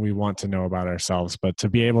everything we want to know about ourselves, but to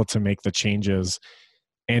be able to make the changes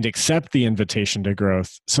and accept the invitation to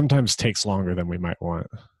growth sometimes takes longer than we might want.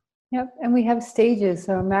 Yep. And we have stages.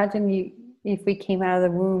 So imagine if we came out of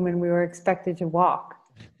the womb and we were expected to walk.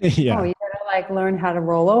 Yeah. Oh, you gotta like learn how to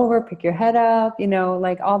roll over, pick your head up,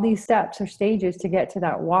 like all these steps or stages to get to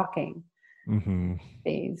that walking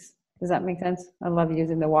phase. Does that make sense? I love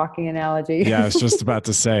using the walking analogy. Yeah, I was just about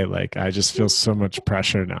to say, like, I just feel so much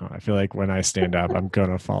pressure now. I feel like when I stand up, I'm going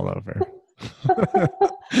to fall over.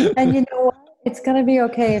 And you know what? It's going to be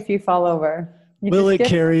okay if you fall over. Will it,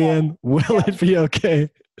 Kerri-Ann? Will it be okay?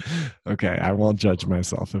 Okay, I won't judge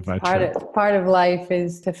myself if I trip. Part of life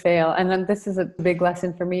is to fail. And then this is a big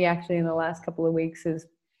lesson for me actually in the last couple of weeks, is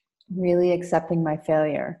really accepting my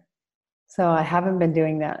failure. So I haven't been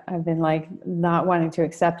doing that. I've been like not wanting to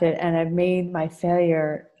accept it. And I've made my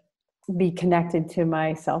failure be connected to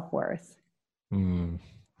my self-worth. Yeah,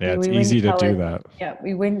 it's easy to do that. Yeah,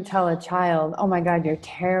 we wouldn't tell a child, oh my God, you're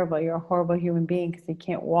terrible. You're a horrible human being because you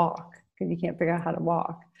can't walk, because you can't figure out how to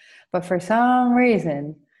walk. But for some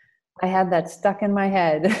reason, I had that stuck in my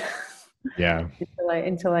head. Yeah.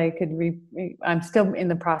 until I could I'm still in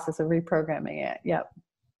the process of reprogramming it. Yep.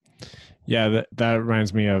 Yeah, that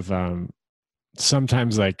reminds me of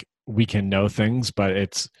sometimes like we can know things, but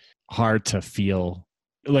it's hard to feel.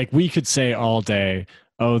 Like we could say all day,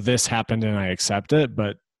 oh, this happened and I accept it,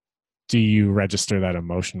 but do you register that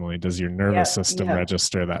emotionally? Does your nervous system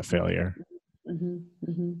register that failure?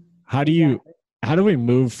 How do we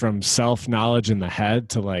move from self-knowledge in the head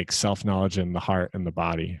to like self-knowledge in the heart and the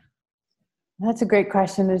body? That's a great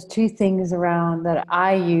question. There's two things around that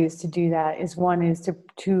I use to do that. One is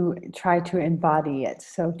to try to embody it.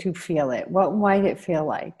 So to feel it. What might it feel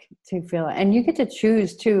like to feel it? And you get to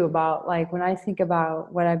choose too about, like, when I think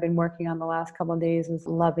about what I've been working on the last couple of days is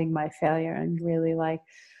loving my failure, and really like,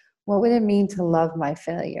 what would it mean to love my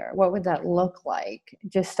failure? What would that look like?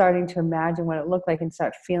 Just starting to imagine what it looked like and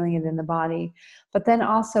start feeling it in the body, but then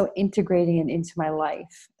also integrating it into my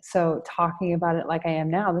life. So talking about it like I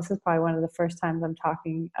am now, this is probably one of the first times I'm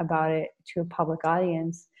talking about it to a public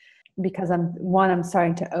audience, because I'm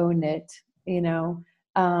starting to own it,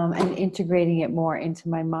 and integrating it more into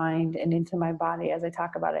my mind and into my body as I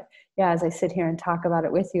talk about it. Yeah, as I sit here and talk about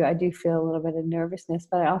it with you, I do feel a little bit of nervousness,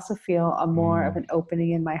 but I also feel a more of an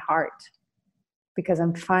opening in my heart, because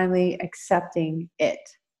I'm finally accepting it.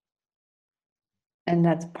 And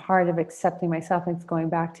that's part of accepting myself. It's going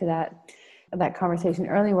back to that conversation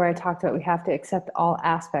earlier where I talked about we have to accept all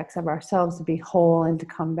aspects of ourselves to be whole and to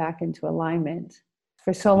come back into alignment.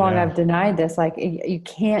 For so long, I've denied this. Like, you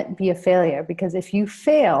can't be a failure, because if you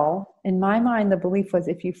fail, in my mind, the belief was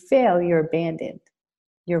if you fail, you're abandoned,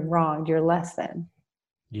 you're wronged, you're less than.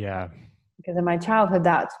 Yeah. Because in my childhood,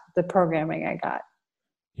 that's the programming I got.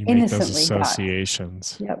 You make those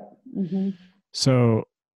associations. Yep. Mm-hmm. So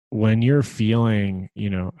when you're feeling,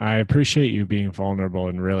 I appreciate you being vulnerable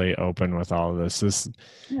and really open with all of this. This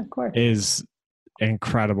of course is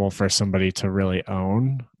incredible for somebody to really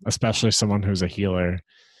own, especially someone who's a healer.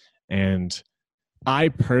 And I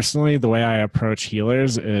personally, the way I approach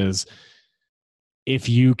healers is, if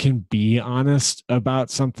you can be honest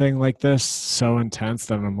about something like this so intense,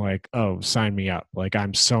 then I'm like, oh, sign me up. Like,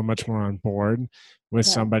 I'm so much more on board with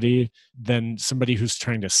somebody than somebody who's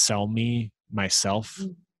trying to sell me myself.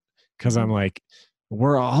 Because I'm like,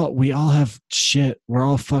 we all have shit. We're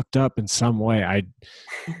all fucked up in some way. I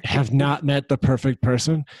have not met the perfect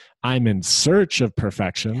person. I'm in search of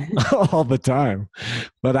perfection all the time,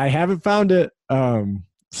 but I haven't found it.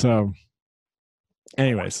 So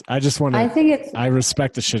anyways, I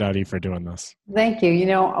respect the shit out of you for doing this. Thank you.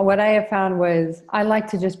 What I have found was I like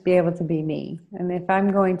to just be able to be me. And if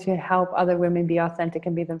I'm going to help other women be authentic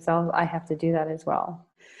and be themselves, I have to do that as well.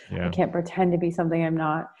 Yeah. I can't pretend to be something I'm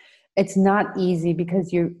not. It's not easy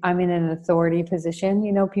because I'm in an authority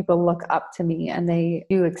position. People look up to me and they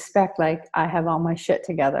do expect like I have all my shit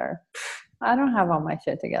together. I don't have all my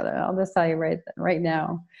shit together. I'll just tell you right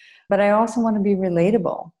now. But I also want to be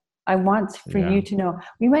relatable. I want for you to know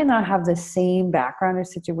we might not have the same background or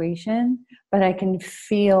situation, but I can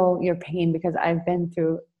feel your pain because I've been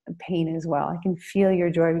through pain as well. I can feel your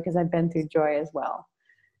joy because I've been through joy as well.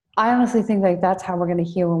 I honestly think like that's how we're going to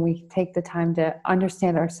heal, when we take the time to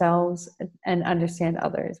understand ourselves and understand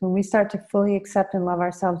others. When we start to fully accept and love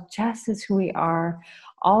ourselves just as who we are,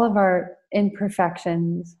 all of our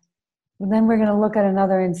imperfections, then we're going to look at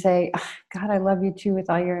another and say, "Oh, God, I love you too with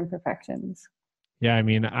all your imperfections." Yeah, I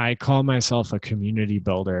mean, I call myself a community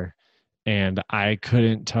builder, and I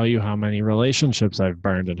couldn't tell you how many relationships I've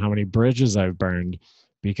burned and how many bridges I've burned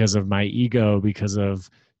because of my ego, because of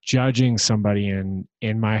judging somebody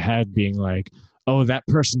in my head being like, oh, that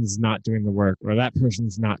person's not doing the work, or that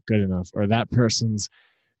person's not good enough, or that person's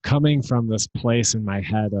coming from this place in my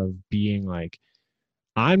head of being like,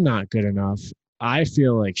 I'm not good enough. I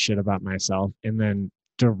feel like shit about myself, and then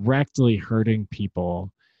directly hurting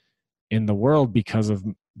people in the world because of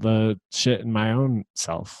the shit in my own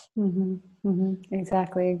self. Mm-hmm, mm-hmm.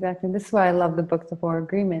 Exactly. This is why I love the book, The Four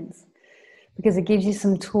Agreements, because it gives you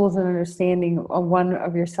some tools and understanding of one,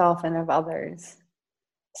 of yourself and of others.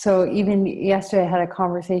 So even yesterday I had a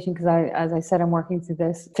conversation because as I said, I'm working through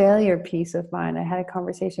this failure piece of mine. I had a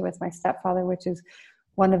conversation with my stepfather, which is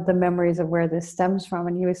one of the memories of where this stems from.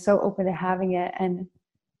 And he was so open to having it. And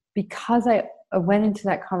because I went into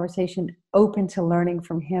that conversation open to learning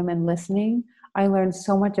from him and listening, I learned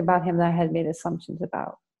so much about him that I had made assumptions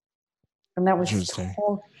about. And that was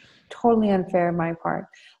totally unfair on my part.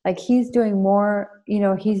 Like he's doing more,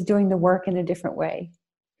 he's doing the work in a different way.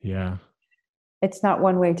 Yeah. It's not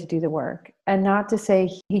one way to do the work. And not to say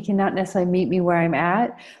he cannot necessarily meet me where I'm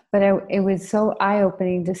at, but it was so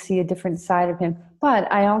eye-opening to see a different side of him.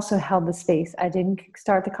 But I also held the space. I didn't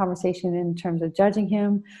start the conversation in terms of judging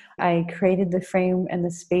him. I created the frame and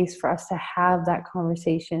the space for us to have that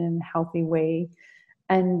conversation in a healthy way.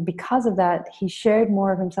 And because of that, he shared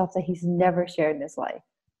more of himself that he's never shared in his life.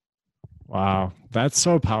 Wow. That's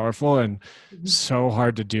so powerful and so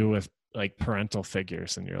hard to do with like parental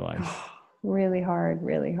figures in your life. Really hard.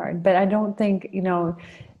 But I don't think,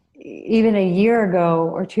 even a year ago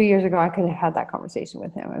or 2 years ago, I could have had that conversation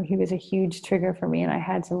with him. He was a huge trigger for me, and I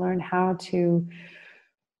had to learn how to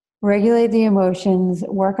regulate the emotions,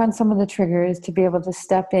 work on some of the triggers to be able to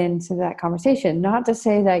step into that conversation. Not to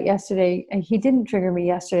say that yesterday, and he didn't trigger me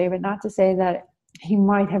yesterday, but not to say that he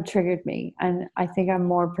might have triggered me. And I think I'm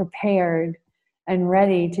more prepared and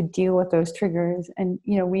ready to deal with those triggers. And,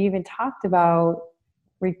 we even talked about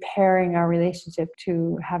repairing our relationship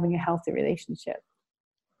to having a healthy relationship.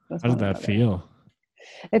 How did that feel?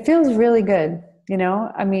 It feels really good.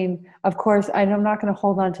 I mean, of course, I'm not going to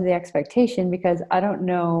hold on to the expectation because I don't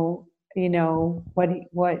know,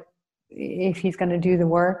 what if he's going to do the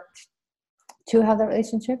work to have that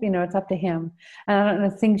relationship. It's up to him. And I don't know,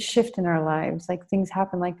 things shift in our lives. Like things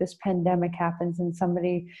happen, like this pandemic happens and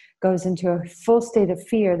somebody goes into a full state of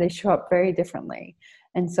fear. They show up very differently.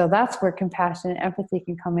 And so that's where compassion and empathy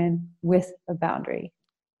can come in with a boundary.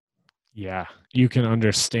 Yeah. You can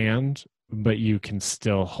understand, but you can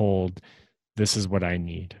still hold, this is what I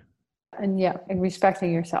need. And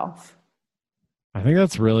respecting yourself. I think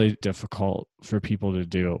that's really difficult for people to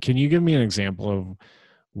do. Can you give me an example of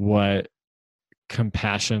what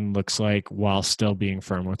compassion looks like while still being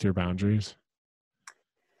firm with your boundaries?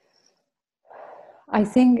 I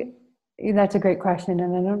think that's a great question.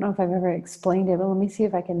 And I don't know if I've ever explained it, but let me see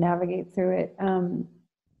if I can navigate through it.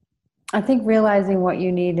 I think realizing what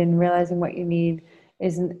you need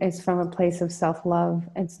is from a place of self-love.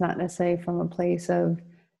 It's not necessarily from a place of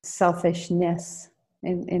selfishness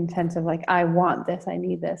in terms of like, I want this, I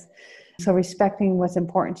need this. So respecting what's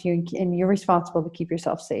important to you, and you're responsible to keep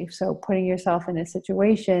yourself safe. So putting yourself in a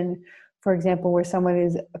situation, for example, where someone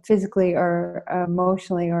is physically or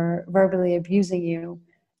emotionally or verbally abusing you.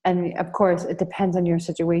 And of course, it depends on your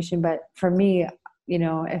situation. But for me,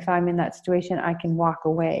 if I'm in that situation, I can walk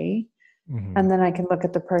away. Mm-hmm. And then I can look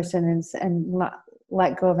at the person and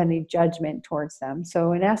let go of any judgment towards them.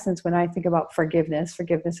 So in essence, when I think about forgiveness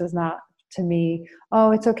is not to me,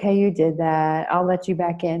 oh, it's okay, you did that, I'll let you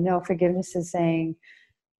back in. No, forgiveness is saying,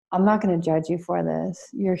 I'm not going to judge you for this.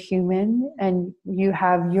 You're human and you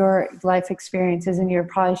have your life experiences, and you're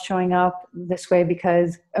probably showing up this way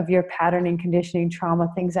because of your pattern and conditioning, trauma,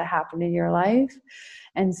 things that happened in your life.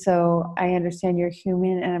 And so I understand you're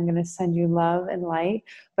human, and I'm going to send you love and light,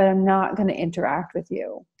 but I'm not going to interact with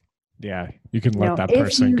you. Yeah, you can let that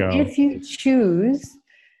person go. If you choose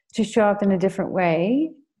to show up in a different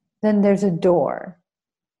way, then there's a door.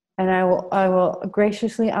 And I will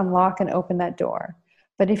graciously unlock and open that door.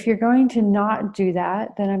 But if you're going to not do that,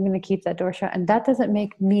 then I'm going to keep that door shut. And that doesn't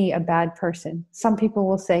make me a bad person. Some people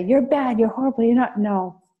will say, you're bad, you're horrible, you're not.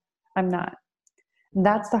 No, I'm not. And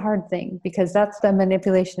that's the hard thing, because that's the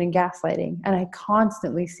manipulation and gaslighting. And I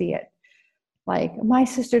constantly see it. Like, my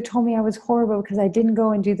sister told me I was horrible because I didn't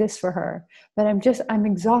go and do this for her. But I'm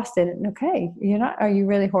exhausted. And okay, you're not, are you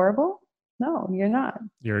really horrible? No, you're not.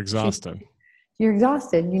 You're exhausted. You're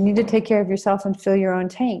exhausted. You need to take care of yourself and fill your own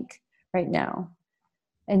tank right now.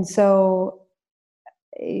 And so,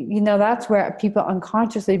 that's where people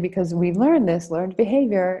unconsciously, because we learned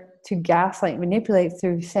behavior to gaslight, manipulate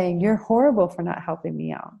through saying, you're horrible for not helping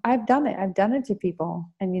me out. I've done it. I've done it to people.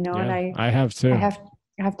 And, and I have too.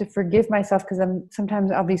 I have to forgive myself, because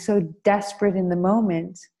sometimes I'll be so desperate in the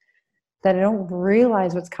moment that I don't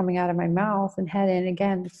realize what's coming out of my mouth and head in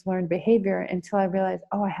again, just learned behavior, until I realize,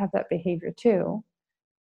 oh, I have that behavior too.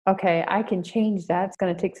 Okay, I can change that. It's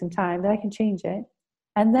going to take some time, but I can change it.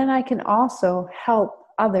 And then I can also help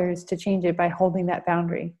others to change it by holding that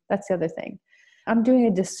boundary. That's the other thing. I'm doing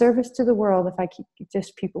a disservice to the world if I keep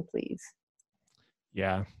just people please.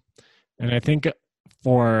 Yeah. And I think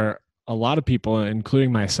for a lot of people,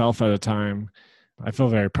 including myself at a time, I feel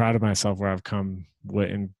very proud of myself where I've come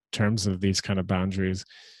in terms of these kind of boundaries.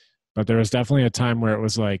 But there was definitely a time where it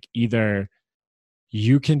was like, either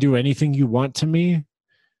you can do anything you want to me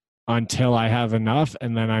until I have enough,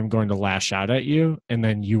 and then I'm going to lash out at you, and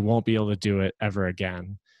then you won't be able to do it ever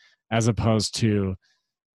again. As opposed to,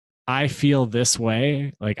 I feel this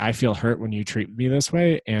way, like I feel hurt when you treat me this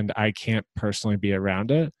way, and I can't personally be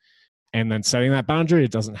around it. And then setting that boundary,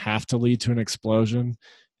 it doesn't have to lead to an explosion.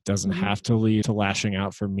 It doesn't have to lead to lashing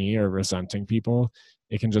out for me or resenting people.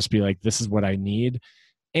 It can just be like, this is what I need.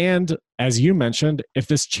 And as you mentioned, if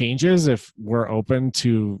this changes, if we're open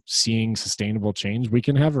to seeing sustainable change, we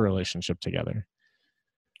can have a relationship together.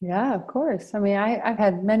 Yeah, of course. I mean, I've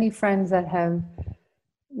had many friends that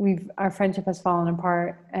our friendship has fallen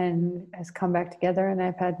apart and has come back together. And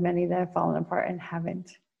I've had many that have fallen apart and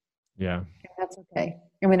haven't. Yeah. And that's okay.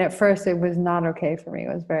 I mean, at first it was not okay for me.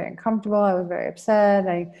 It was very uncomfortable. I was very upset.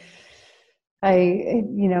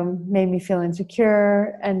 Made me feel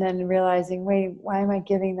insecure, and then realizing, wait, why am I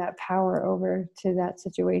giving that power over to that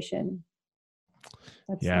situation?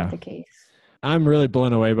 That's not the case. I'm really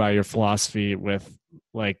blown away by your philosophy with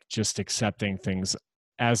like just accepting things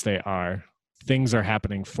as they are. Things are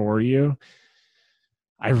happening for you.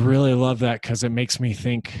 I really love that, because it makes me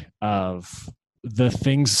think of the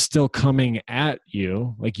things still coming at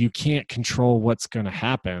you. Like, you can't control what's going to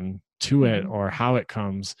happen to it or how it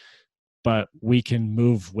comes, but we can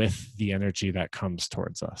move with the energy that comes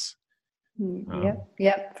towards us.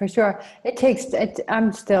 Yep, for sure.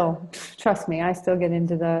 Trust me, I still get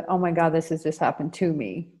into the, oh my God, this has just happened to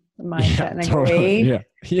me mindset. And I go, wait.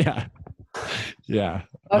 Yeah.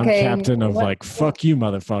 Okay. I'm captain of fuck you,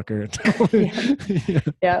 motherfucker.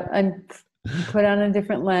 Yeah. And put on a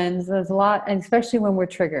different lens. There's a lot, and especially when we're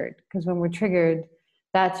triggered, because when we're triggered,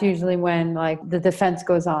 that's usually when like the defense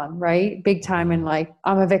goes on, right? Big time. And like,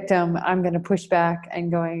 I'm a victim, I'm going to push back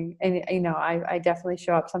and going, and I definitely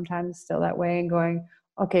show up sometimes still that way and going,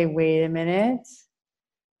 okay, wait a minute.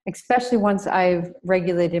 Especially once I've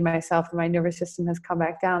regulated myself and my nervous system has come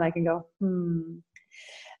back down, I can go, And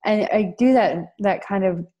I do that kind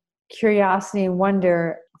of curiosity and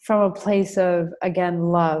wonder from a place of, again,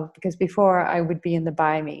 love, because before I would be in the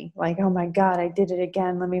by me, like, oh my God, I did it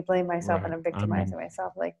again. Let me blame myself. Right. And I'm victimizing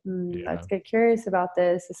myself. Like, let's get curious about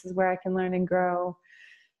this. This is where I can learn and grow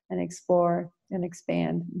and explore and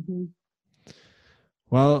expand. Mm-hmm.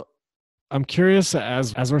 Well, I'm curious,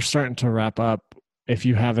 as we're starting to wrap up, if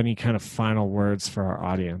you have any kind of final words for our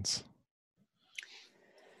audience.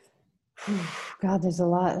 God, there's a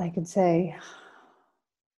lot I could say.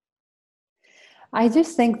 I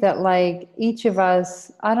just think that like each of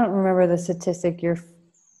us, I don't remember the statistic, you're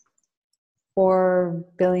 4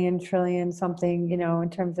 billion trillion something, in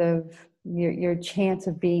terms of your chance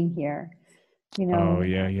of being here, Oh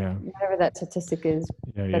yeah. Whatever that statistic is,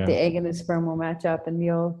 that the egg and the sperm will match up and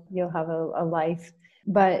you'll have a life.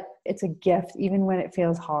 But it's a gift, even when it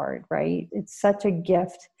feels hard, right? It's such a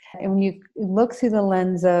gift. And when you look through the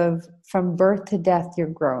lens of from birth to death, you're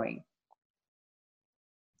growing.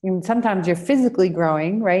 And sometimes you're physically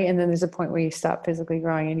growing, right? And then there's a point where you stop physically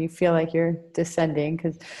growing and you feel like you're descending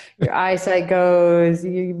because your eyesight goes,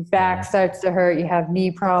 your back starts to hurt, you have knee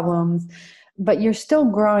problems, but you're still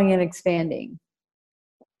growing and expanding.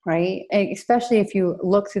 right? And especially if you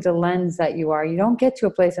look through the lens that you are. You don't get to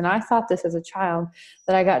a place, and I thought this as a child,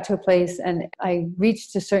 that I got to a place and I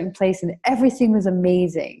reached a certain place and everything was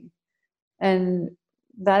amazing. And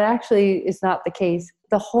that actually is not the case.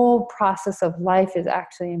 The whole process of life is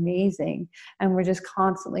actually amazing. And we're just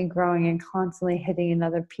constantly growing and constantly hitting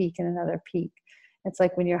another peak and another peak. It's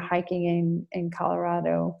like when you're hiking in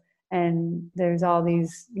Colorado and there's all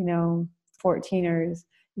these, 14ers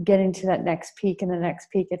getting to that next peak and the next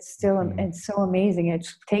peak. It's so amazing. It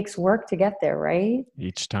takes work to get there, right?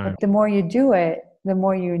 Each time. But the more you do it, the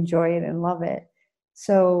more you enjoy it and love it.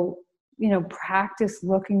 So, practice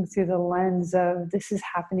looking through the lens of this is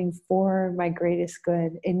happening for my greatest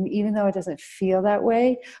good. And even though it doesn't feel that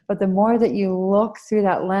way, but the more that you look through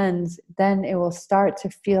that lens, then it will start to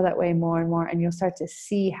feel that way more and more. And you'll start to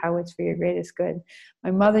see how it's for your greatest good.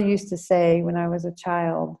 My mother used to say when I was a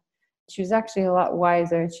child, she was actually a lot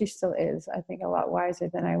wiser, and she still is, I think, a lot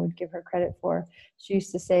wiser than I would give her credit for. She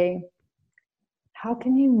used to say, how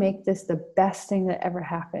can you make this the best thing that ever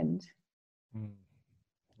happened?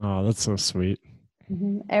 Oh, that's so sweet.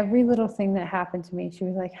 Mm-hmm. Every little thing that happened to me, she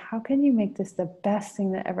was like, how can you make this the best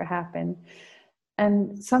thing that ever happened?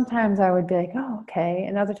 And sometimes I would be like, oh, okay.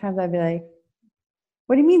 And other times I'd be like,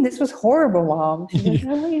 what do you mean? This was horrible, Mom. She's like,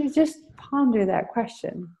 I want you to just ponder that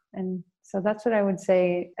question. And so that's what I would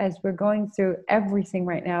say as we're going through everything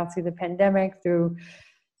right now, through the pandemic, through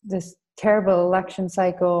this terrible election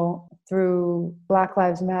cycle, through Black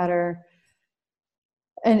Lives Matter,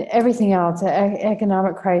 and everything else,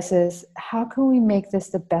 economic crisis. How can we make this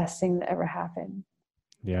the best thing that ever happened?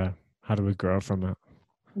 Yeah. How do we grow from it?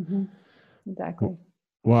 Mm-hmm. Exactly.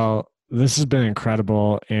 Well, this has been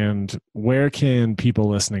incredible. And where can people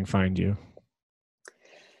listening find you?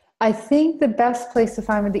 I think the best place to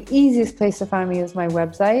find me, the easiest place to find me is my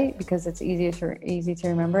website, because it's easy to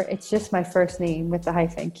remember. It's just my first name with the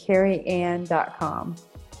hyphen, Kerri-Ann.com.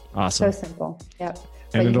 Awesome. So simple. Yep.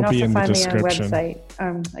 And it'll be in the description. You can also find me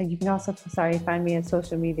on website. You can also, find me on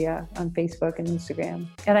social media on Facebook and Instagram.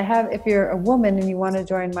 And I have, if you're a woman and you want to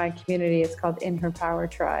join my community, it's called In Her Power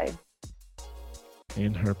Tribe.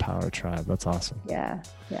 In Her Power Tribe. That's awesome. Yeah.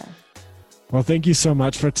 Yeah. Well, thank you so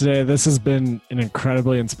much for today. This has been an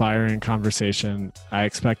incredibly inspiring conversation. I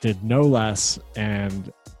expected no less.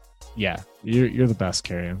 And yeah, you're the best,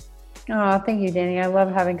 Kerri-Ann. Oh, thank you, Danny. I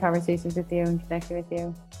love having conversations with you and connecting with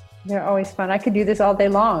you. They're always fun. I could do this all day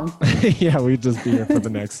long. Yeah, we'd just be here for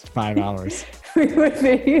the next 5 hours. We would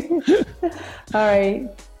be. All right.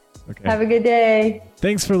 Okay. Have a good day.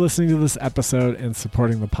 Thanks for listening to this episode and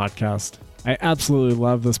supporting the podcast. I absolutely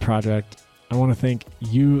love this project. I want to thank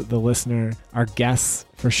you, the listener, our guests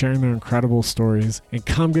for sharing their incredible stories, and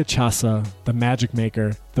Kamga Chasa, the magic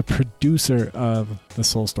maker, the producer of the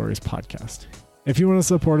Soul Stories podcast. If you want to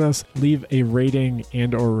support us, leave a rating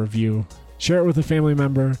and or review. Share it with a family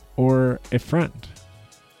member or a friend.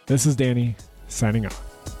 This is Danny, signing off.